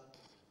curled up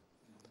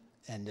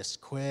and just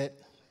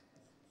quit,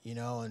 you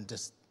know, and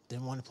just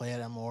didn't want to play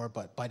it anymore.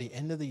 But by the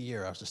end of the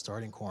year, I was the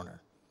starting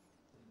corner.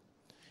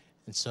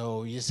 And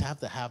so you just have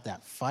to have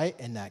that fight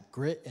and that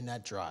grit and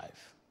that drive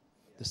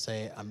to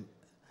say,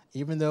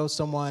 even though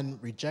someone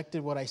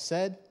rejected what I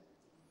said,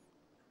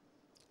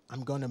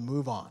 I'm going to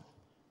move on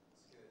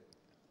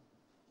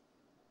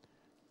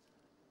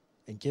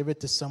and give it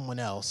to someone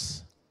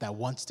else that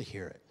wants to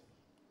hear it.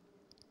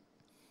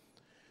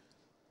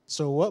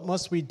 So what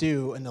must we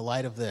do in the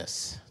light of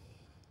this?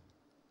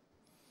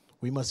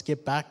 We must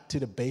get back to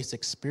the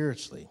basics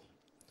spiritually.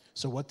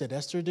 So what did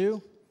Esther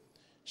do?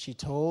 She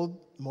told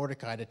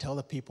Mordecai to tell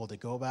the people to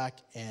go back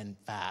and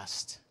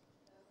fast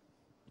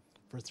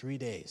for 3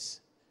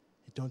 days.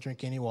 Don't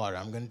drink any water.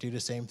 I'm going to do the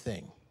same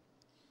thing.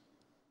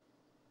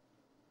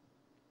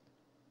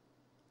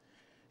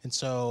 And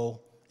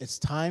so it's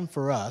time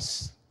for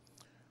us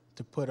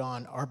to put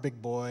on our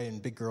big boy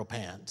and big girl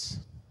pants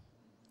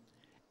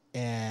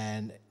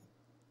and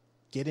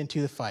get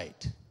into the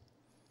fight.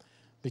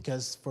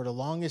 Because for the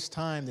longest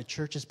time, the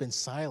church has been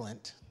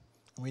silent,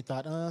 and we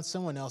thought,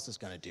 someone else is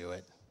going to do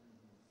it.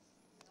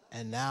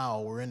 And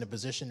now we're in the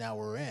position that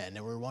we're in,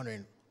 and we're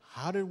wondering,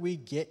 how did we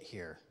get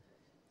here?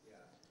 Yeah.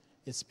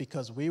 It's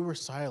because we were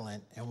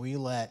silent, and we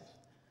let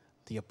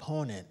the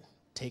opponent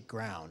take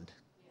ground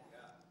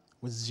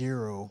with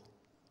zero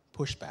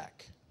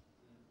pushback.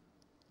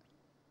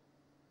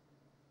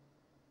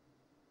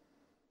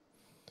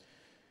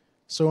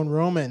 So in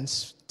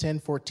Romans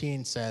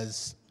 10:14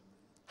 says,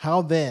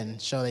 how then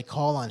shall they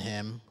call on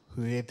him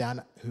who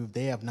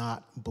they have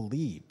not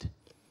believed?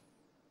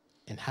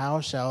 And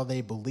how shall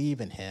they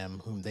believe in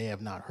him whom they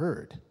have not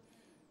heard?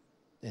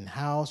 And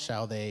how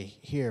shall they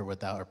hear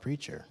without a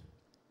preacher?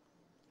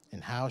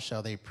 And how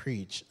shall they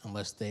preach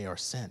unless they are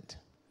sent?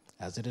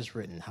 As it is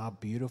written, how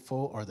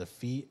beautiful are the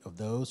feet of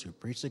those who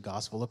preach the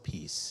gospel of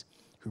peace,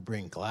 who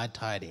bring glad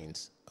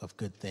tidings of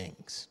good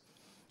things.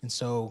 And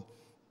so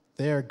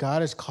there,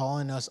 God is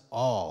calling us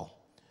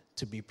all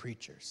to be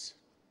preachers.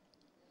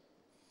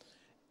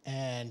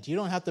 And you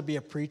don't have to be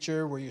a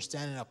preacher where you're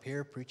standing up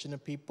here preaching to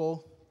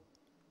people.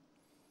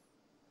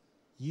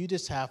 You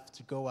just have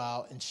to go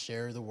out and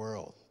share the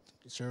world,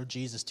 share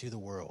Jesus to the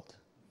world.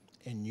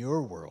 In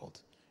your world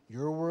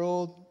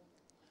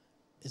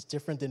is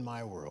different than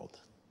my world.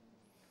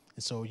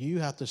 And so you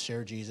have to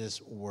share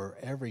Jesus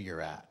wherever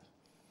you're at.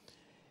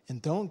 And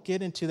don't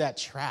get into that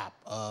trap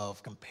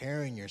of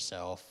comparing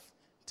yourself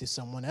to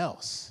someone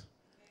else.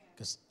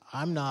 Because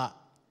I'm not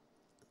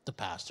the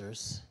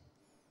pastors.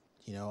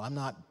 You know, I'm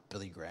not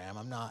Billy Graham.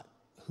 I'm not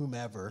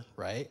whomever,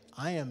 right?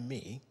 I am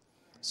me.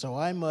 So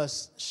I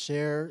must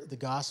share the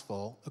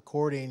gospel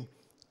according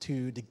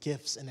to the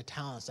gifts and the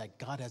talents that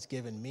God has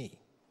given me.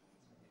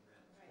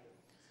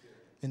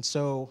 And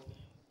so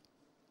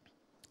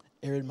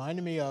it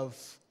reminded me of,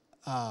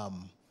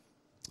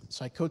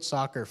 so I coach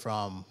soccer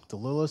from the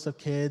littlest of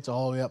kids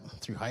all the way up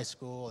through high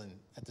school and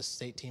at the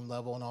state team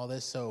level and all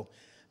this. So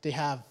they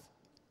have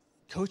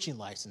coaching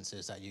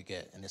licenses that you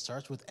get, and it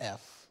starts with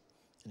F,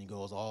 and it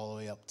goes all the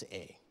way up to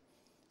A.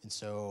 And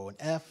so an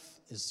F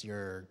is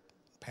your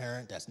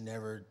parent that's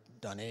never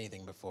done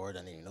anything before,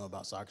 doesn't even know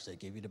about soccer, so they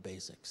give you the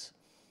basics.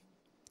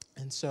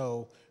 And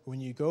so when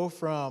you go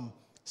from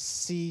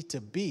C to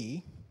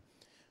B,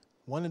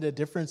 one of the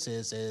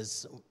differences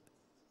is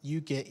you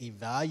get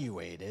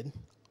evaluated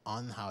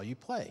on how you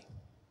play.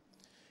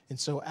 And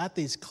so at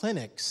these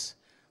clinics,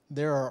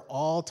 there are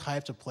all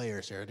types of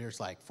players there. There's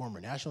like former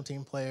national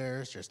team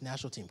players, there's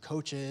national team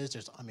coaches,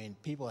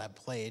 people have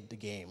played the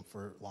game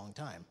for a long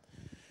time.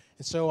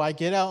 And so I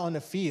get out on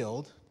the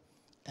field,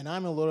 and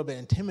I'm a little bit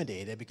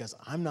intimidated because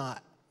I'm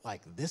not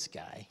like this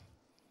guy.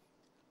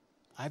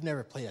 I've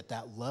never played at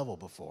that level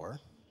before.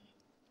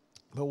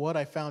 But what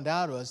I found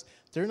out was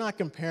they're not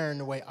comparing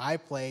the way I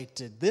play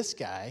to this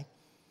guy.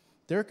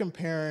 They're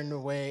comparing the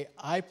way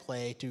I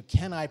play to,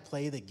 can I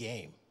play the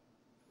game?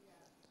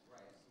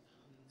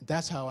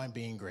 That's how I'm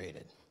being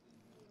graded.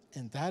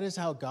 And that is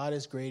how God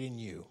is grading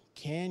you.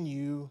 Can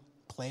you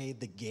play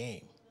the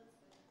game?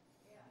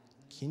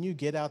 Can you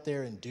get out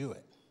there and do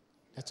it?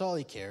 That's all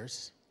he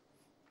cares.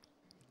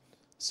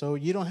 So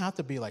you don't have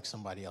to be like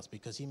somebody else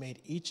because he made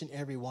each and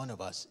every one of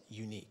us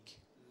unique.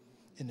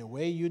 And the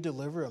way you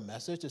deliver a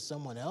message to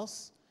someone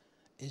else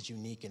is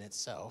unique in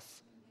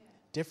itself.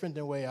 Different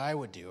than the way I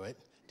would do it,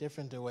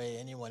 different than the way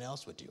anyone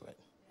else would do it.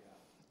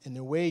 And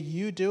the way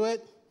you do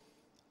it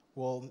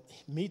will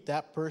meet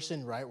that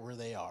person right where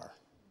they are.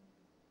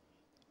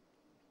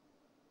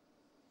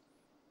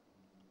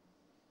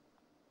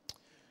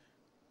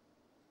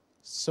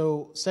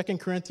 So 2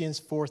 Corinthians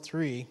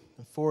 4:3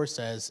 and 4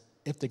 says,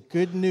 if the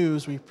good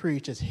news we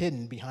preach is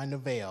hidden behind a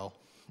veil,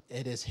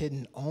 it is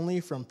hidden only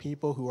from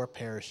people who are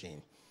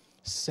perishing.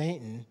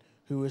 Satan,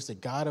 who is the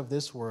god of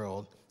this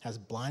world, has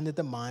blinded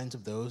the minds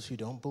of those who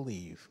don't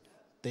believe.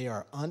 They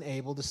are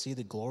unable to see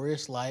the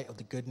glorious light of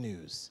the good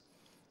news.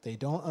 They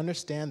don't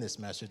understand this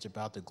message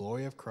about the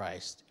glory of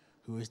Christ,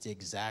 who is the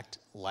exact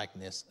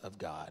likeness of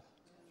God.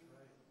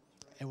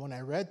 And when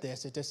I read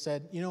this, it just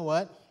said, you know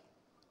what?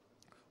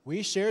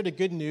 We share the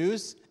good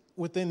news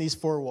within these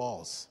four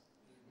walls.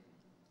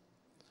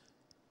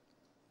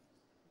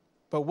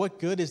 But what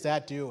good is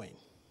that doing?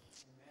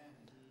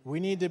 We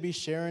need to be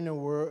sharing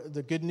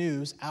the good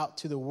news out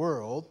to the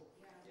world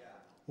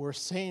where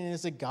Satan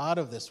is the god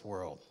of this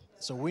world.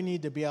 So we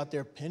need to be out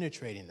there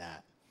penetrating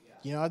that.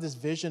 You know, I have this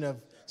vision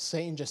of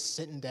Satan just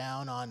sitting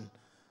down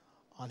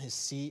on his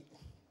seat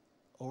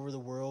over the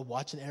world,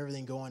 watching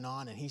everything going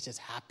on, and he's just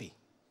happy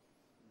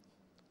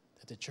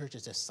that the church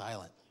is just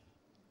silent.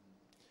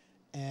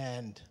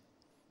 And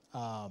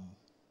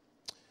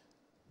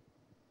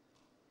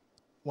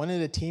one of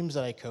the teams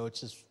that I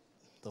coached, is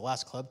the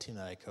last club team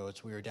that I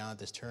coached, we were down at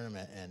this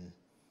tournament in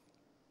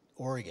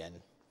Oregon.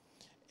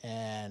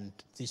 And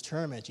these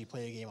tournaments, you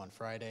play a game on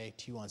Friday,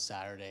 2 on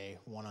Saturday,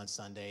 1 on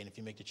Sunday, and if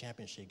you make the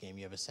championship game,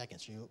 you have a second.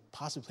 So you're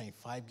possibly playing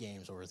 5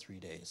 games over 3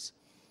 days.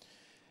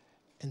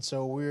 And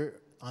so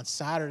we're on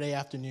Saturday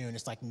afternoon,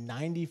 it's like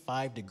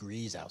 95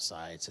 degrees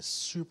outside. It's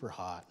just super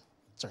hot.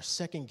 It's our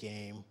second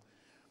game.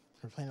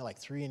 We're playing at like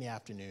 3 in the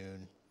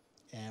afternoon,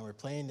 and we're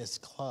playing this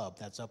club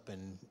that's up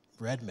in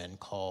Redmond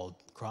called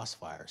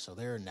Crossfire. So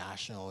they're a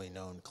nationally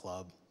known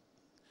club.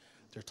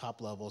 Their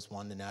top levels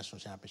won the national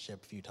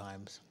championship a few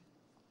times.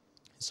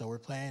 So we're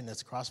playing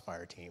this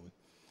Crossfire team.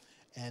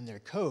 And their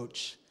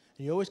coach,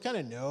 you always kind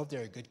of know if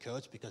they're a good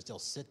coach because they'll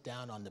sit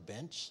down on the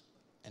bench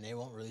and they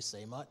won't really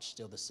say much.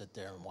 They'll just sit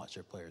there and watch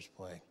their players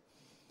play.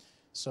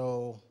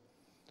 So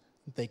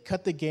they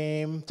cut the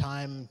game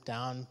time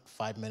down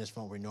 5 minutes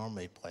from what we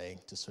normally play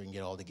just so we can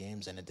get all the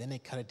games in. And then they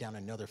cut it down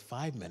another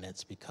 5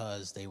 minutes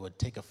because they would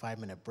take a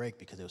 5-minute break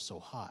because it was so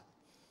hot.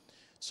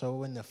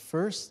 So in the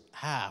first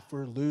half,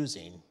 we're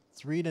losing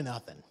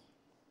 3-0.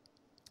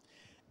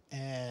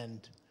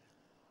 And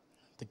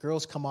the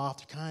girls come off,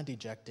 they're kind of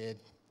dejected.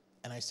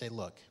 And I say,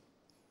 look,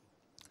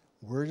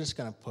 we're just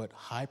going to put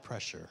high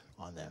pressure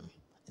on them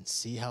and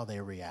see how they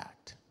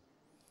react.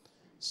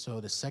 So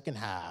the second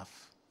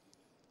half,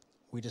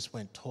 we just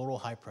went total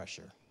high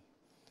pressure.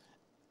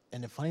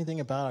 And the funny thing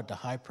about it, the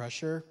high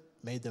pressure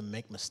made them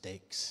make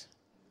mistakes.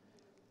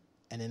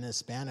 And in a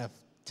span of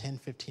 10,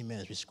 15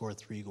 minutes, we scored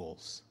 3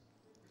 goals,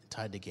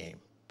 tied the game,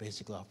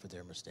 basically off of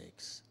their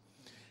mistakes.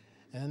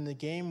 And then the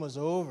game was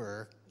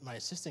over. My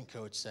assistant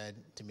coach said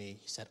to me,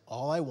 he said,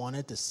 all I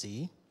wanted to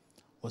see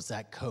was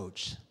that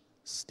coach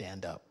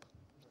stand up,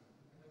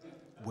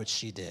 which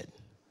she did.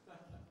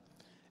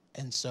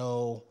 And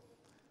so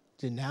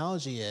the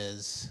analogy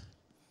is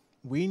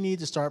we need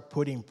to start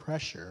putting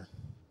pressure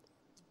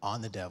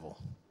on the devil.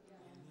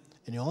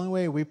 And the only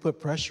way we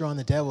put pressure on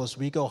the devil is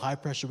we go high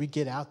pressure, we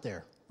get out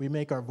there, we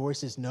make our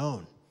voices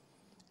known.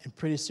 And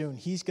pretty soon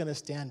he's going to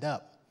stand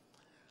up.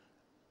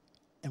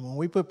 And when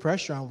we put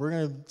pressure on, we're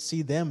going to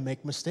see them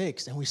make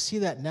mistakes. And we see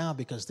that now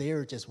because they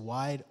are just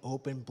wide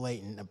open,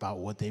 blatant about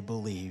what they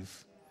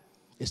believe.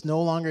 It's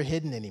no longer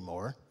hidden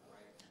anymore.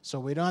 So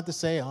we don't have to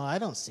say, oh, I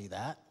don't see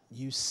that.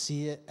 You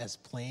see it as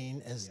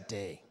plain as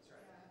day.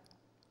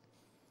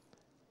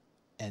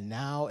 And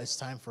now it's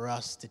time for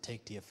us to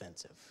take the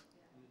offensive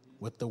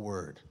with the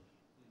word.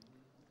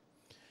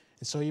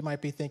 And so you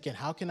might be thinking,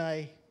 how can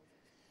I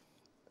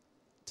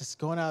just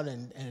going out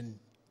and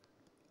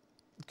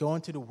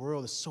going to the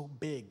world is so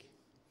big.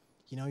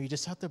 you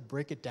just have to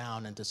break it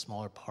down into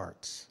smaller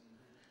parts.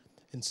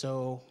 And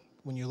so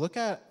when you look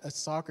at a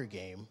soccer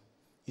game,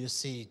 you just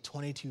see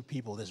 22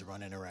 people just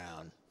running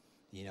around,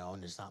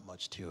 and there's not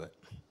much to it.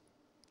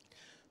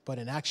 But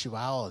in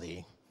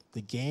actuality,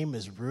 the game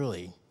is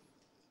really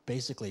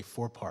basically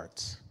 4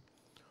 parts.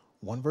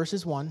 1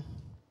 versus 1,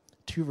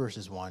 2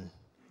 versus 1,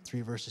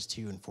 3 versus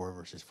 2, and 4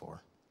 versus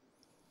 4.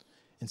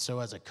 And so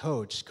as a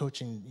coach,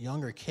 coaching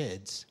younger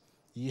kids,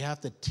 you have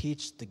to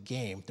teach the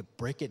game to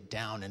break it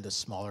down into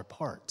smaller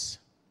parts.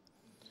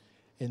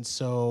 And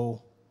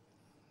so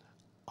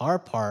our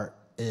part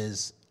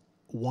is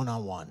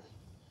one-on-one.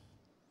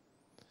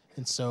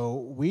 And so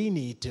we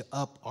need to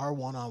up our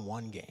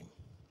one-on-one game.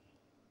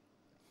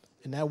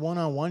 And that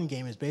one-on-one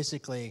game is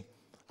basically,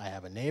 I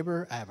have a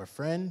neighbor, I have a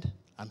friend,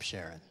 I'm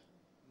sharing.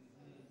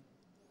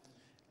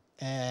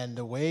 And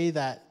the way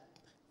that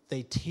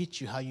they teach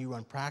you how you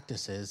run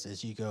practices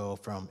is you go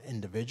from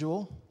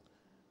individual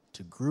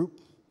to group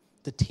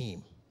to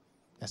team.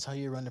 That's how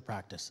you run the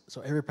practice.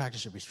 So every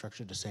practice should be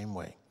structured the same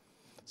way.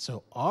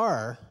 So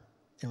our,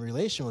 in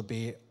relation, would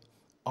be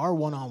our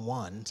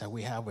one-on-ones that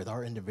we have with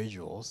our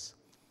individuals.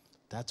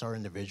 That's our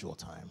individual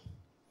time.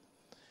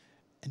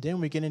 And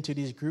then we get into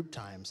these group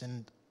times.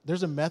 And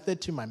there's a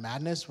method to my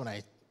madness when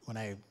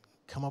I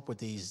come up with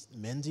these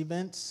men's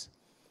events,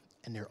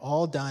 and they're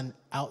all done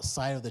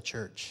outside of the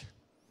church.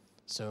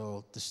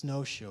 So the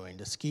snowshoeing,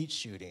 the skeet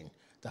shooting,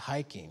 the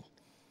hiking.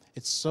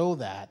 It's so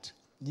that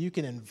you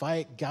can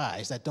invite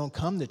guys that don't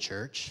come to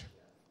church,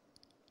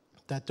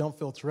 that don't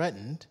feel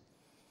threatened,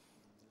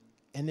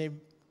 and they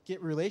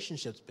get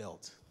relationships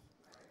built.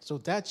 So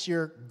that's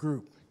your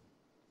group.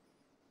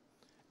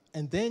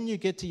 And then you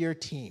get to your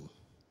team.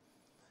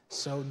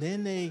 So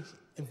then they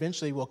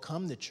eventually will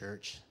come to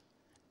church,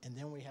 and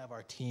then we have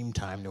our team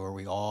time to where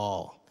we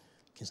all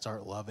can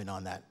start loving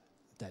on that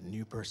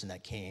new person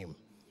that came,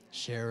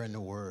 sharing the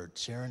word,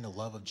 sharing the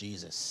love of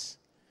Jesus.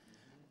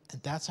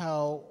 And that's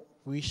how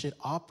we should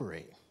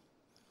operate.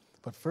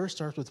 But first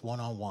starts with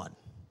one-on-one.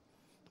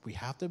 We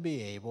have to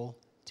be able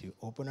to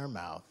open our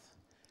mouth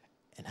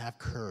and have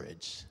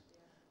courage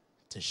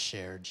to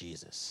share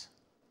Jesus.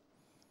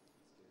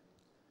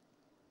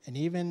 And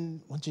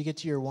even once you get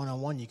to your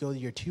one-on-one, you go to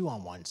your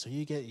two-on-one. So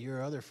you get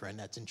your other friend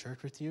that's in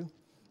church with you,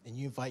 and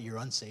you invite your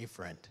unsaved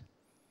friend.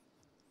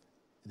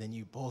 And then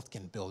you both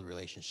can build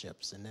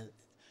relationships. And then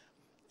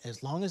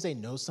as long as they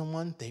know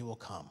someone, they will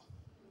come.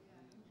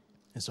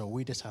 And so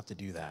we just have to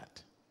do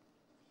that.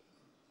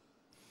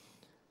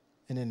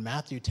 And in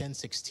Matthew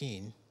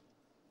 10:16,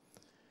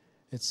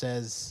 it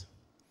says,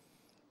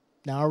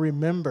 "Now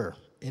remember,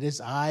 it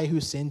is I who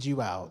sends you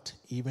out,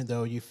 even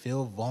though you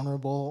feel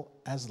vulnerable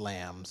as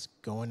lambs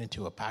going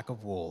into a pack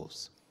of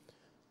wolves.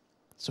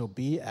 So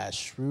be as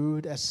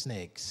shrewd as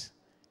snakes,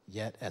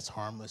 yet as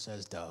harmless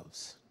as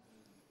doves."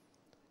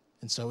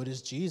 And so it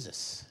is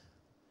Jesus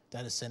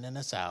that is sending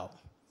us out.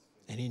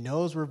 And he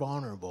knows we're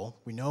vulnerable.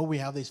 We know we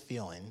have this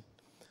feeling.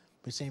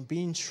 But he's saying,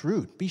 be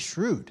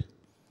shrewd.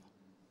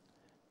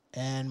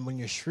 And when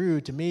you're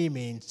shrewd, to me,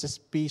 means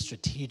just be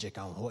strategic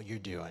on what you're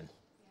doing.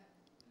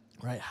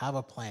 Right? Have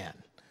a plan.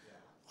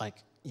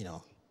 Like,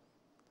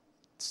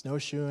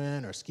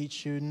 snowshoeing or skeet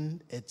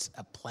shooting, it's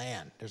a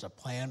plan. There's a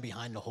plan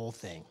behind the whole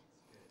thing.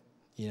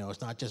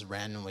 It's not just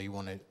randomly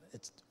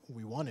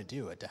we want to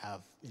do it to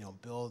have,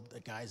 build the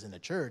guys in the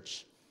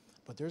church,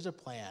 but there's a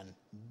plan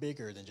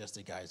bigger than just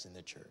the guys in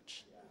the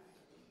church.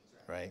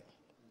 Right?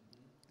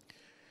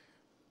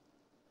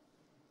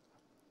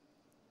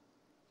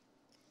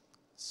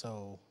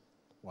 So,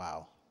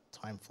 wow,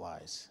 time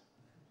flies.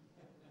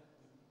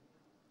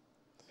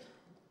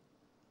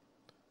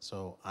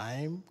 So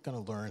I'm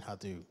going to learn how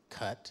to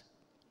cut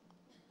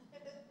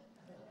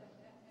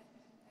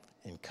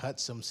and cut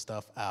some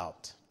stuff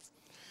out.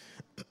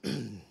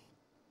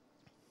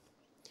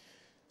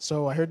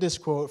 So I heard this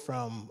quote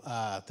from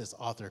this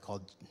author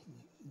called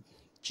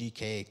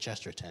G.K.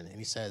 Chesterton, and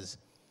he says,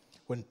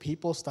 "When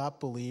people stop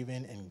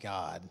believing in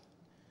God,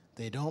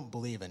 they don't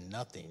believe in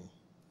nothing.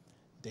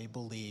 They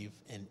believe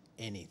in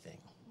anything."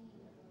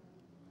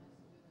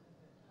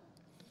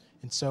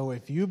 And so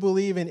if you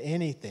believe in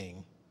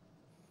anything,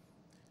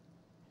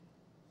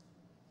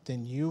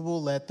 then you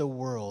will let the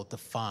world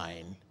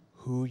define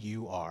who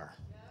you are.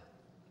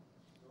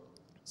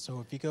 So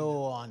if you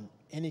go on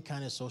any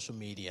kind of social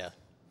media,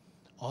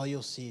 all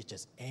you'll see is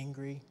just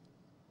angry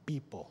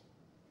people,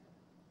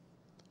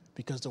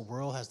 because the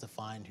world has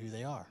defined who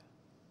they are.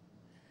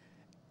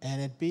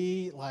 And it'd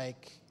be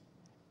like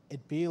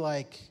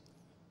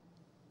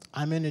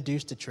I'm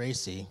introduced to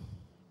Tracy,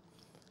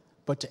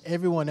 but to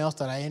everyone else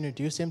that I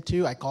introduce him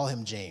to, I call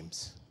him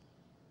James.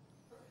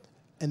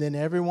 And then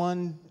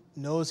everyone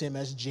knows him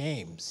as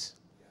James.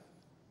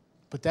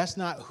 But that's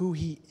not who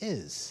he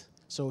is.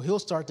 So he'll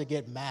start to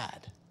get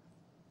mad.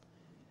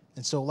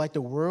 And so like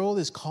the world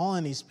is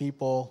calling these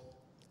people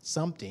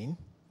something,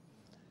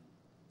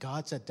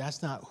 God said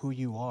that's not who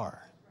you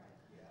are.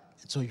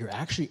 And so you're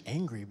actually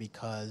angry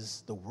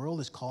because the world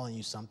is calling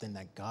you something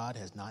that God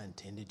has not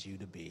intended you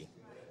to be.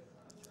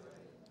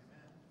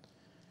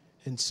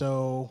 And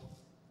so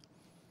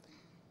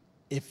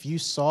If you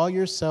saw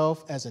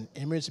yourself as an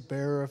image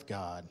bearer of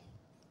God,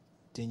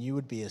 then you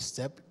would be a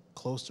step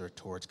closer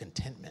towards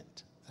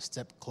contentment, a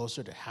step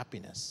closer to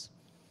happiness.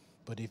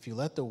 But if you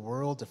let the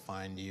world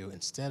define you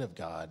instead of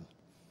God,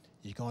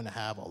 you're going to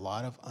have a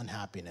lot of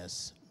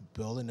unhappiness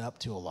building up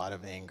to a lot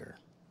of anger.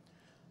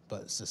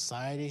 But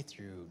society,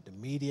 through the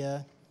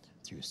media,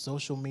 through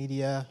social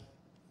media,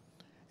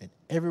 and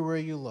everywhere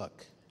you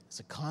look, it's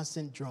a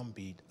constant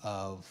drumbeat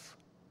of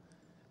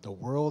the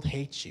world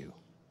hates you.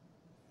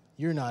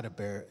 You're not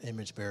a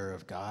image bearer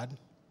of God.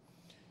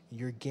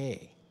 You're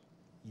gay.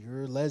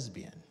 You're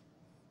lesbian.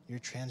 You're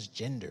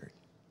transgendered.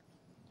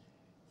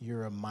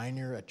 You're a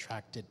minor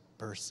attracted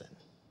person.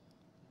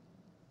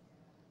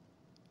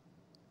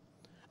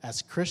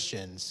 As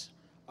Christians,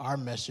 our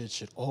message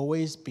should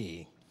always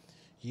be,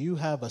 you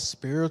have a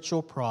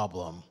spiritual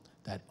problem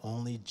that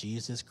only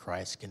Jesus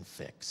Christ can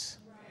fix.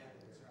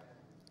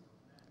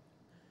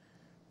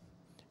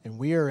 And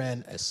we are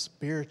in a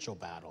spiritual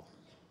battle.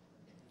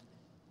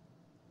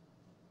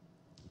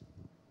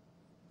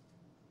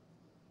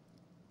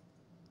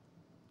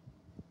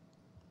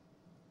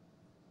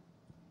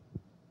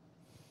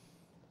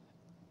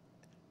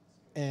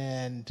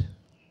 And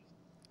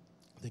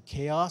the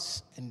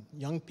chaos in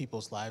young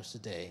people's lives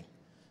today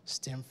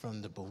stem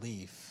from the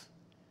belief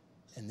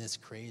in this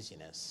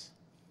craziness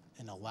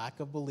and a lack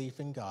of belief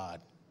in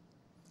God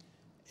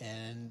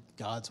and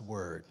God's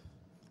word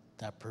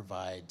that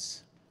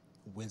provides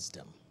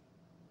wisdom.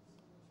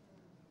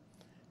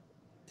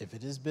 If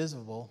it is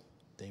visible,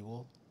 they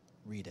will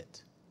read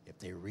it. If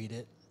they read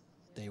it,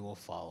 they will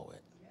follow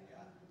it.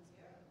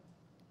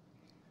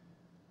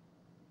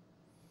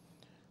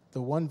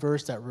 The one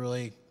verse that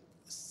really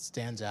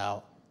stands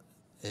out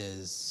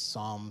is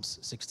Psalms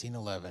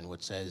 16:11,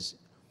 which says,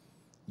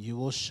 "You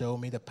will show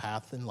me the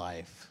path in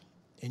life.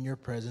 In your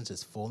presence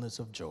is fullness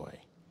of joy.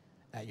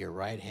 At your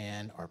right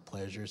hand are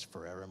pleasures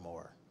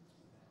forevermore."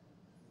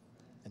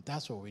 And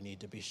that's what we need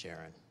to be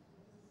sharing.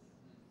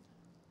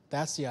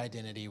 That's the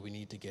identity we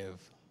need to give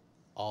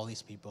all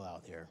these people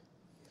out here.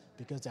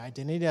 Because the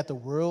identity that the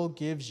world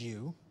gives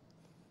you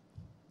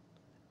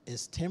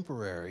is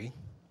temporary,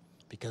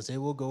 because it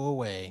will go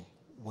away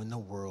when the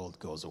world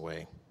goes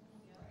away.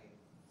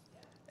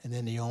 And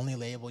then the only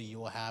label you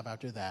will have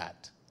after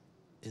that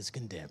is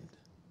condemned.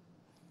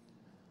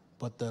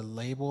 But the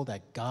label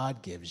that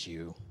God gives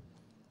you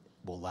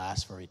will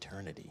last for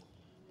eternity.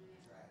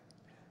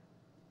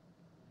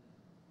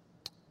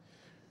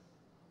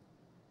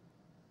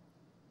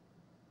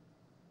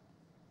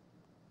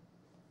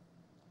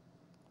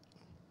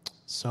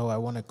 So I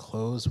want to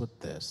close with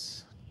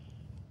this.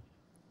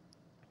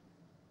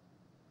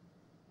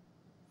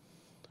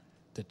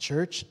 The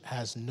church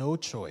has no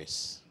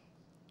choice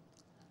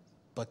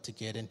but to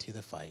get into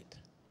the fight.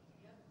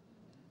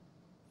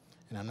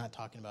 And I'm not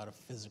talking about a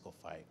physical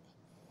fight.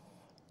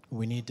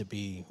 We need to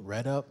be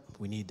read up,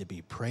 we need to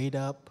be prayed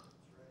up,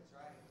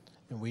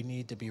 and we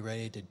need to be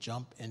ready to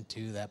jump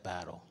into that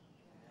battle.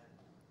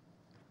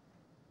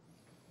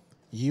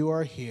 You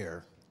are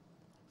here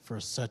for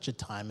such a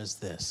time as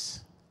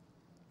this.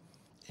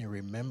 And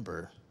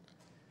remember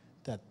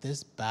that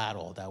this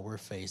battle that we're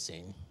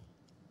facing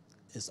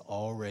is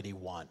already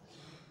won.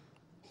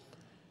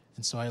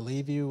 And so I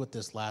leave you with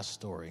this last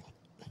story.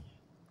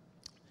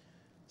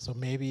 So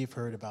maybe you've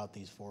heard about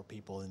these 4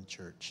 people in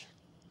church.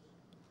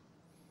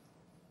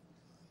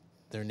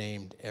 They're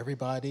named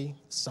everybody,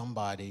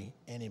 somebody,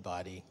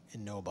 anybody,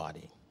 and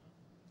nobody.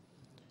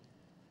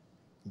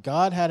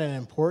 God had an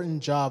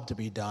important job to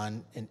be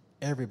done, and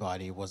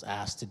everybody was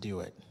asked to do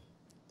it.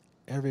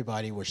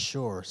 Everybody was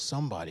sure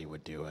somebody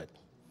would do it.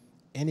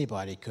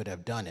 Anybody could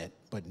have done it,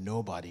 but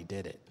nobody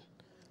did it.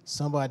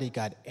 Somebody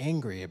got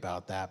angry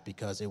about that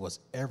because it was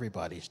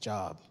everybody's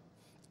job.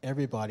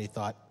 Everybody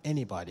thought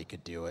anybody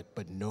could do it,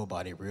 but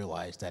nobody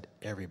realized that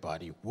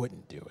everybody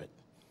wouldn't do it.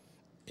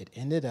 It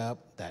ended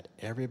up that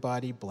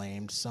everybody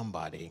blamed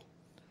somebody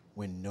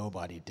when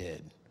nobody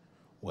did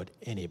what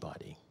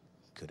anybody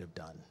could have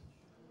done.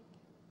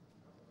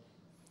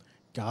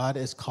 God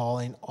is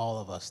calling all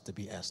of us to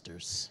be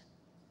Esthers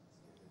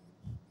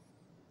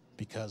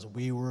because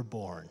we were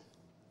born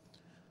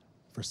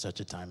for such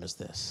a time as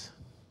this.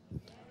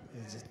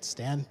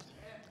 Stand.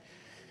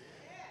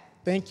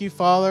 Thank you,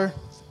 Father,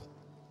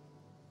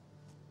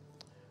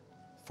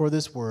 for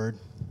this word.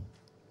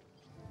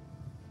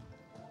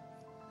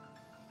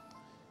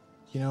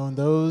 You know, and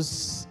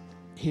those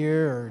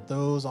here or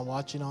those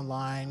watching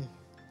online,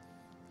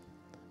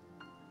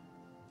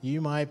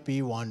 you might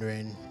be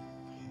wondering,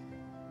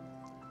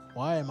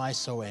 why am I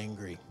so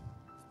angry?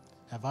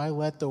 Have I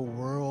let the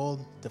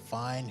world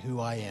define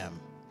who I am?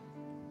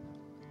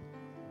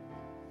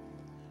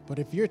 But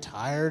if you're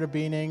tired of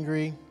being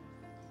angry,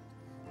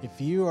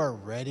 if you are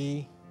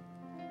ready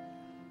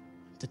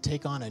to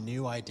take on a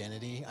new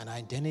identity, an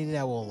identity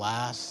that will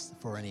last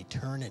for an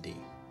eternity,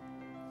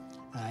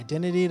 an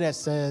identity that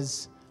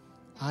says,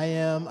 I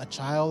am a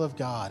child of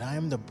God, I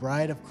am the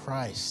bride of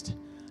Christ,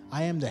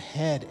 I am the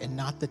head and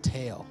not the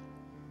tail,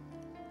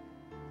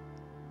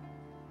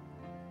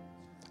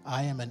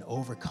 I am an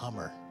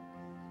overcomer.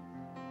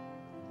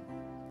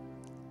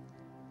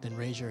 then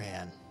raise your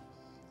hand.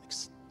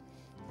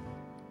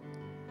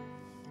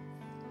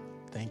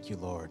 Thank you,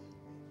 Lord.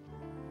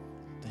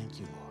 Thank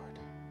you, Lord.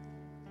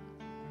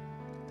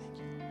 Thank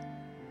you.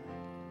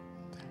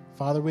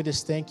 Father, we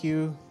just thank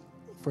you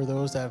for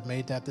those that have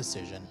made that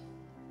decision.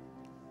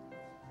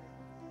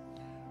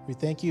 We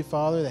thank you,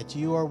 Father, that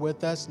you are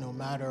with us no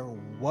matter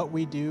what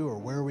we do or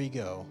where we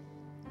go.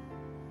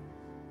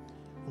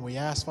 And we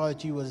ask, Father,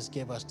 that you will just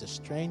give us the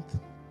strength,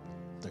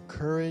 the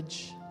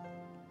courage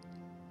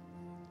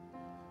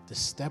to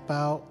step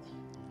out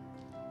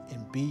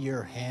and be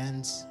your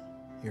hands,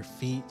 your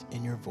feet,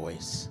 and your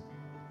voice.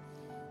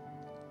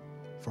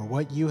 For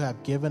what you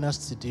have given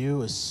us to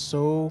do is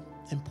so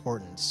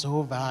important,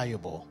 so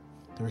valuable.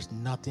 There is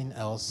nothing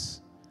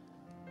else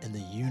in the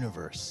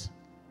universe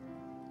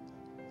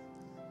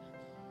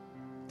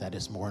that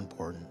is more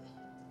important.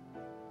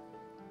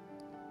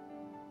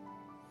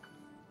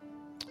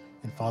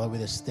 And Father, we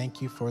just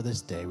thank you for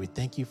this day. We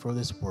thank you for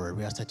this word.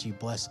 We ask that you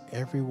bless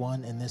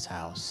everyone in this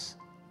house.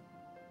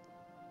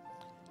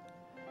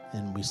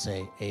 And we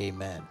say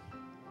amen.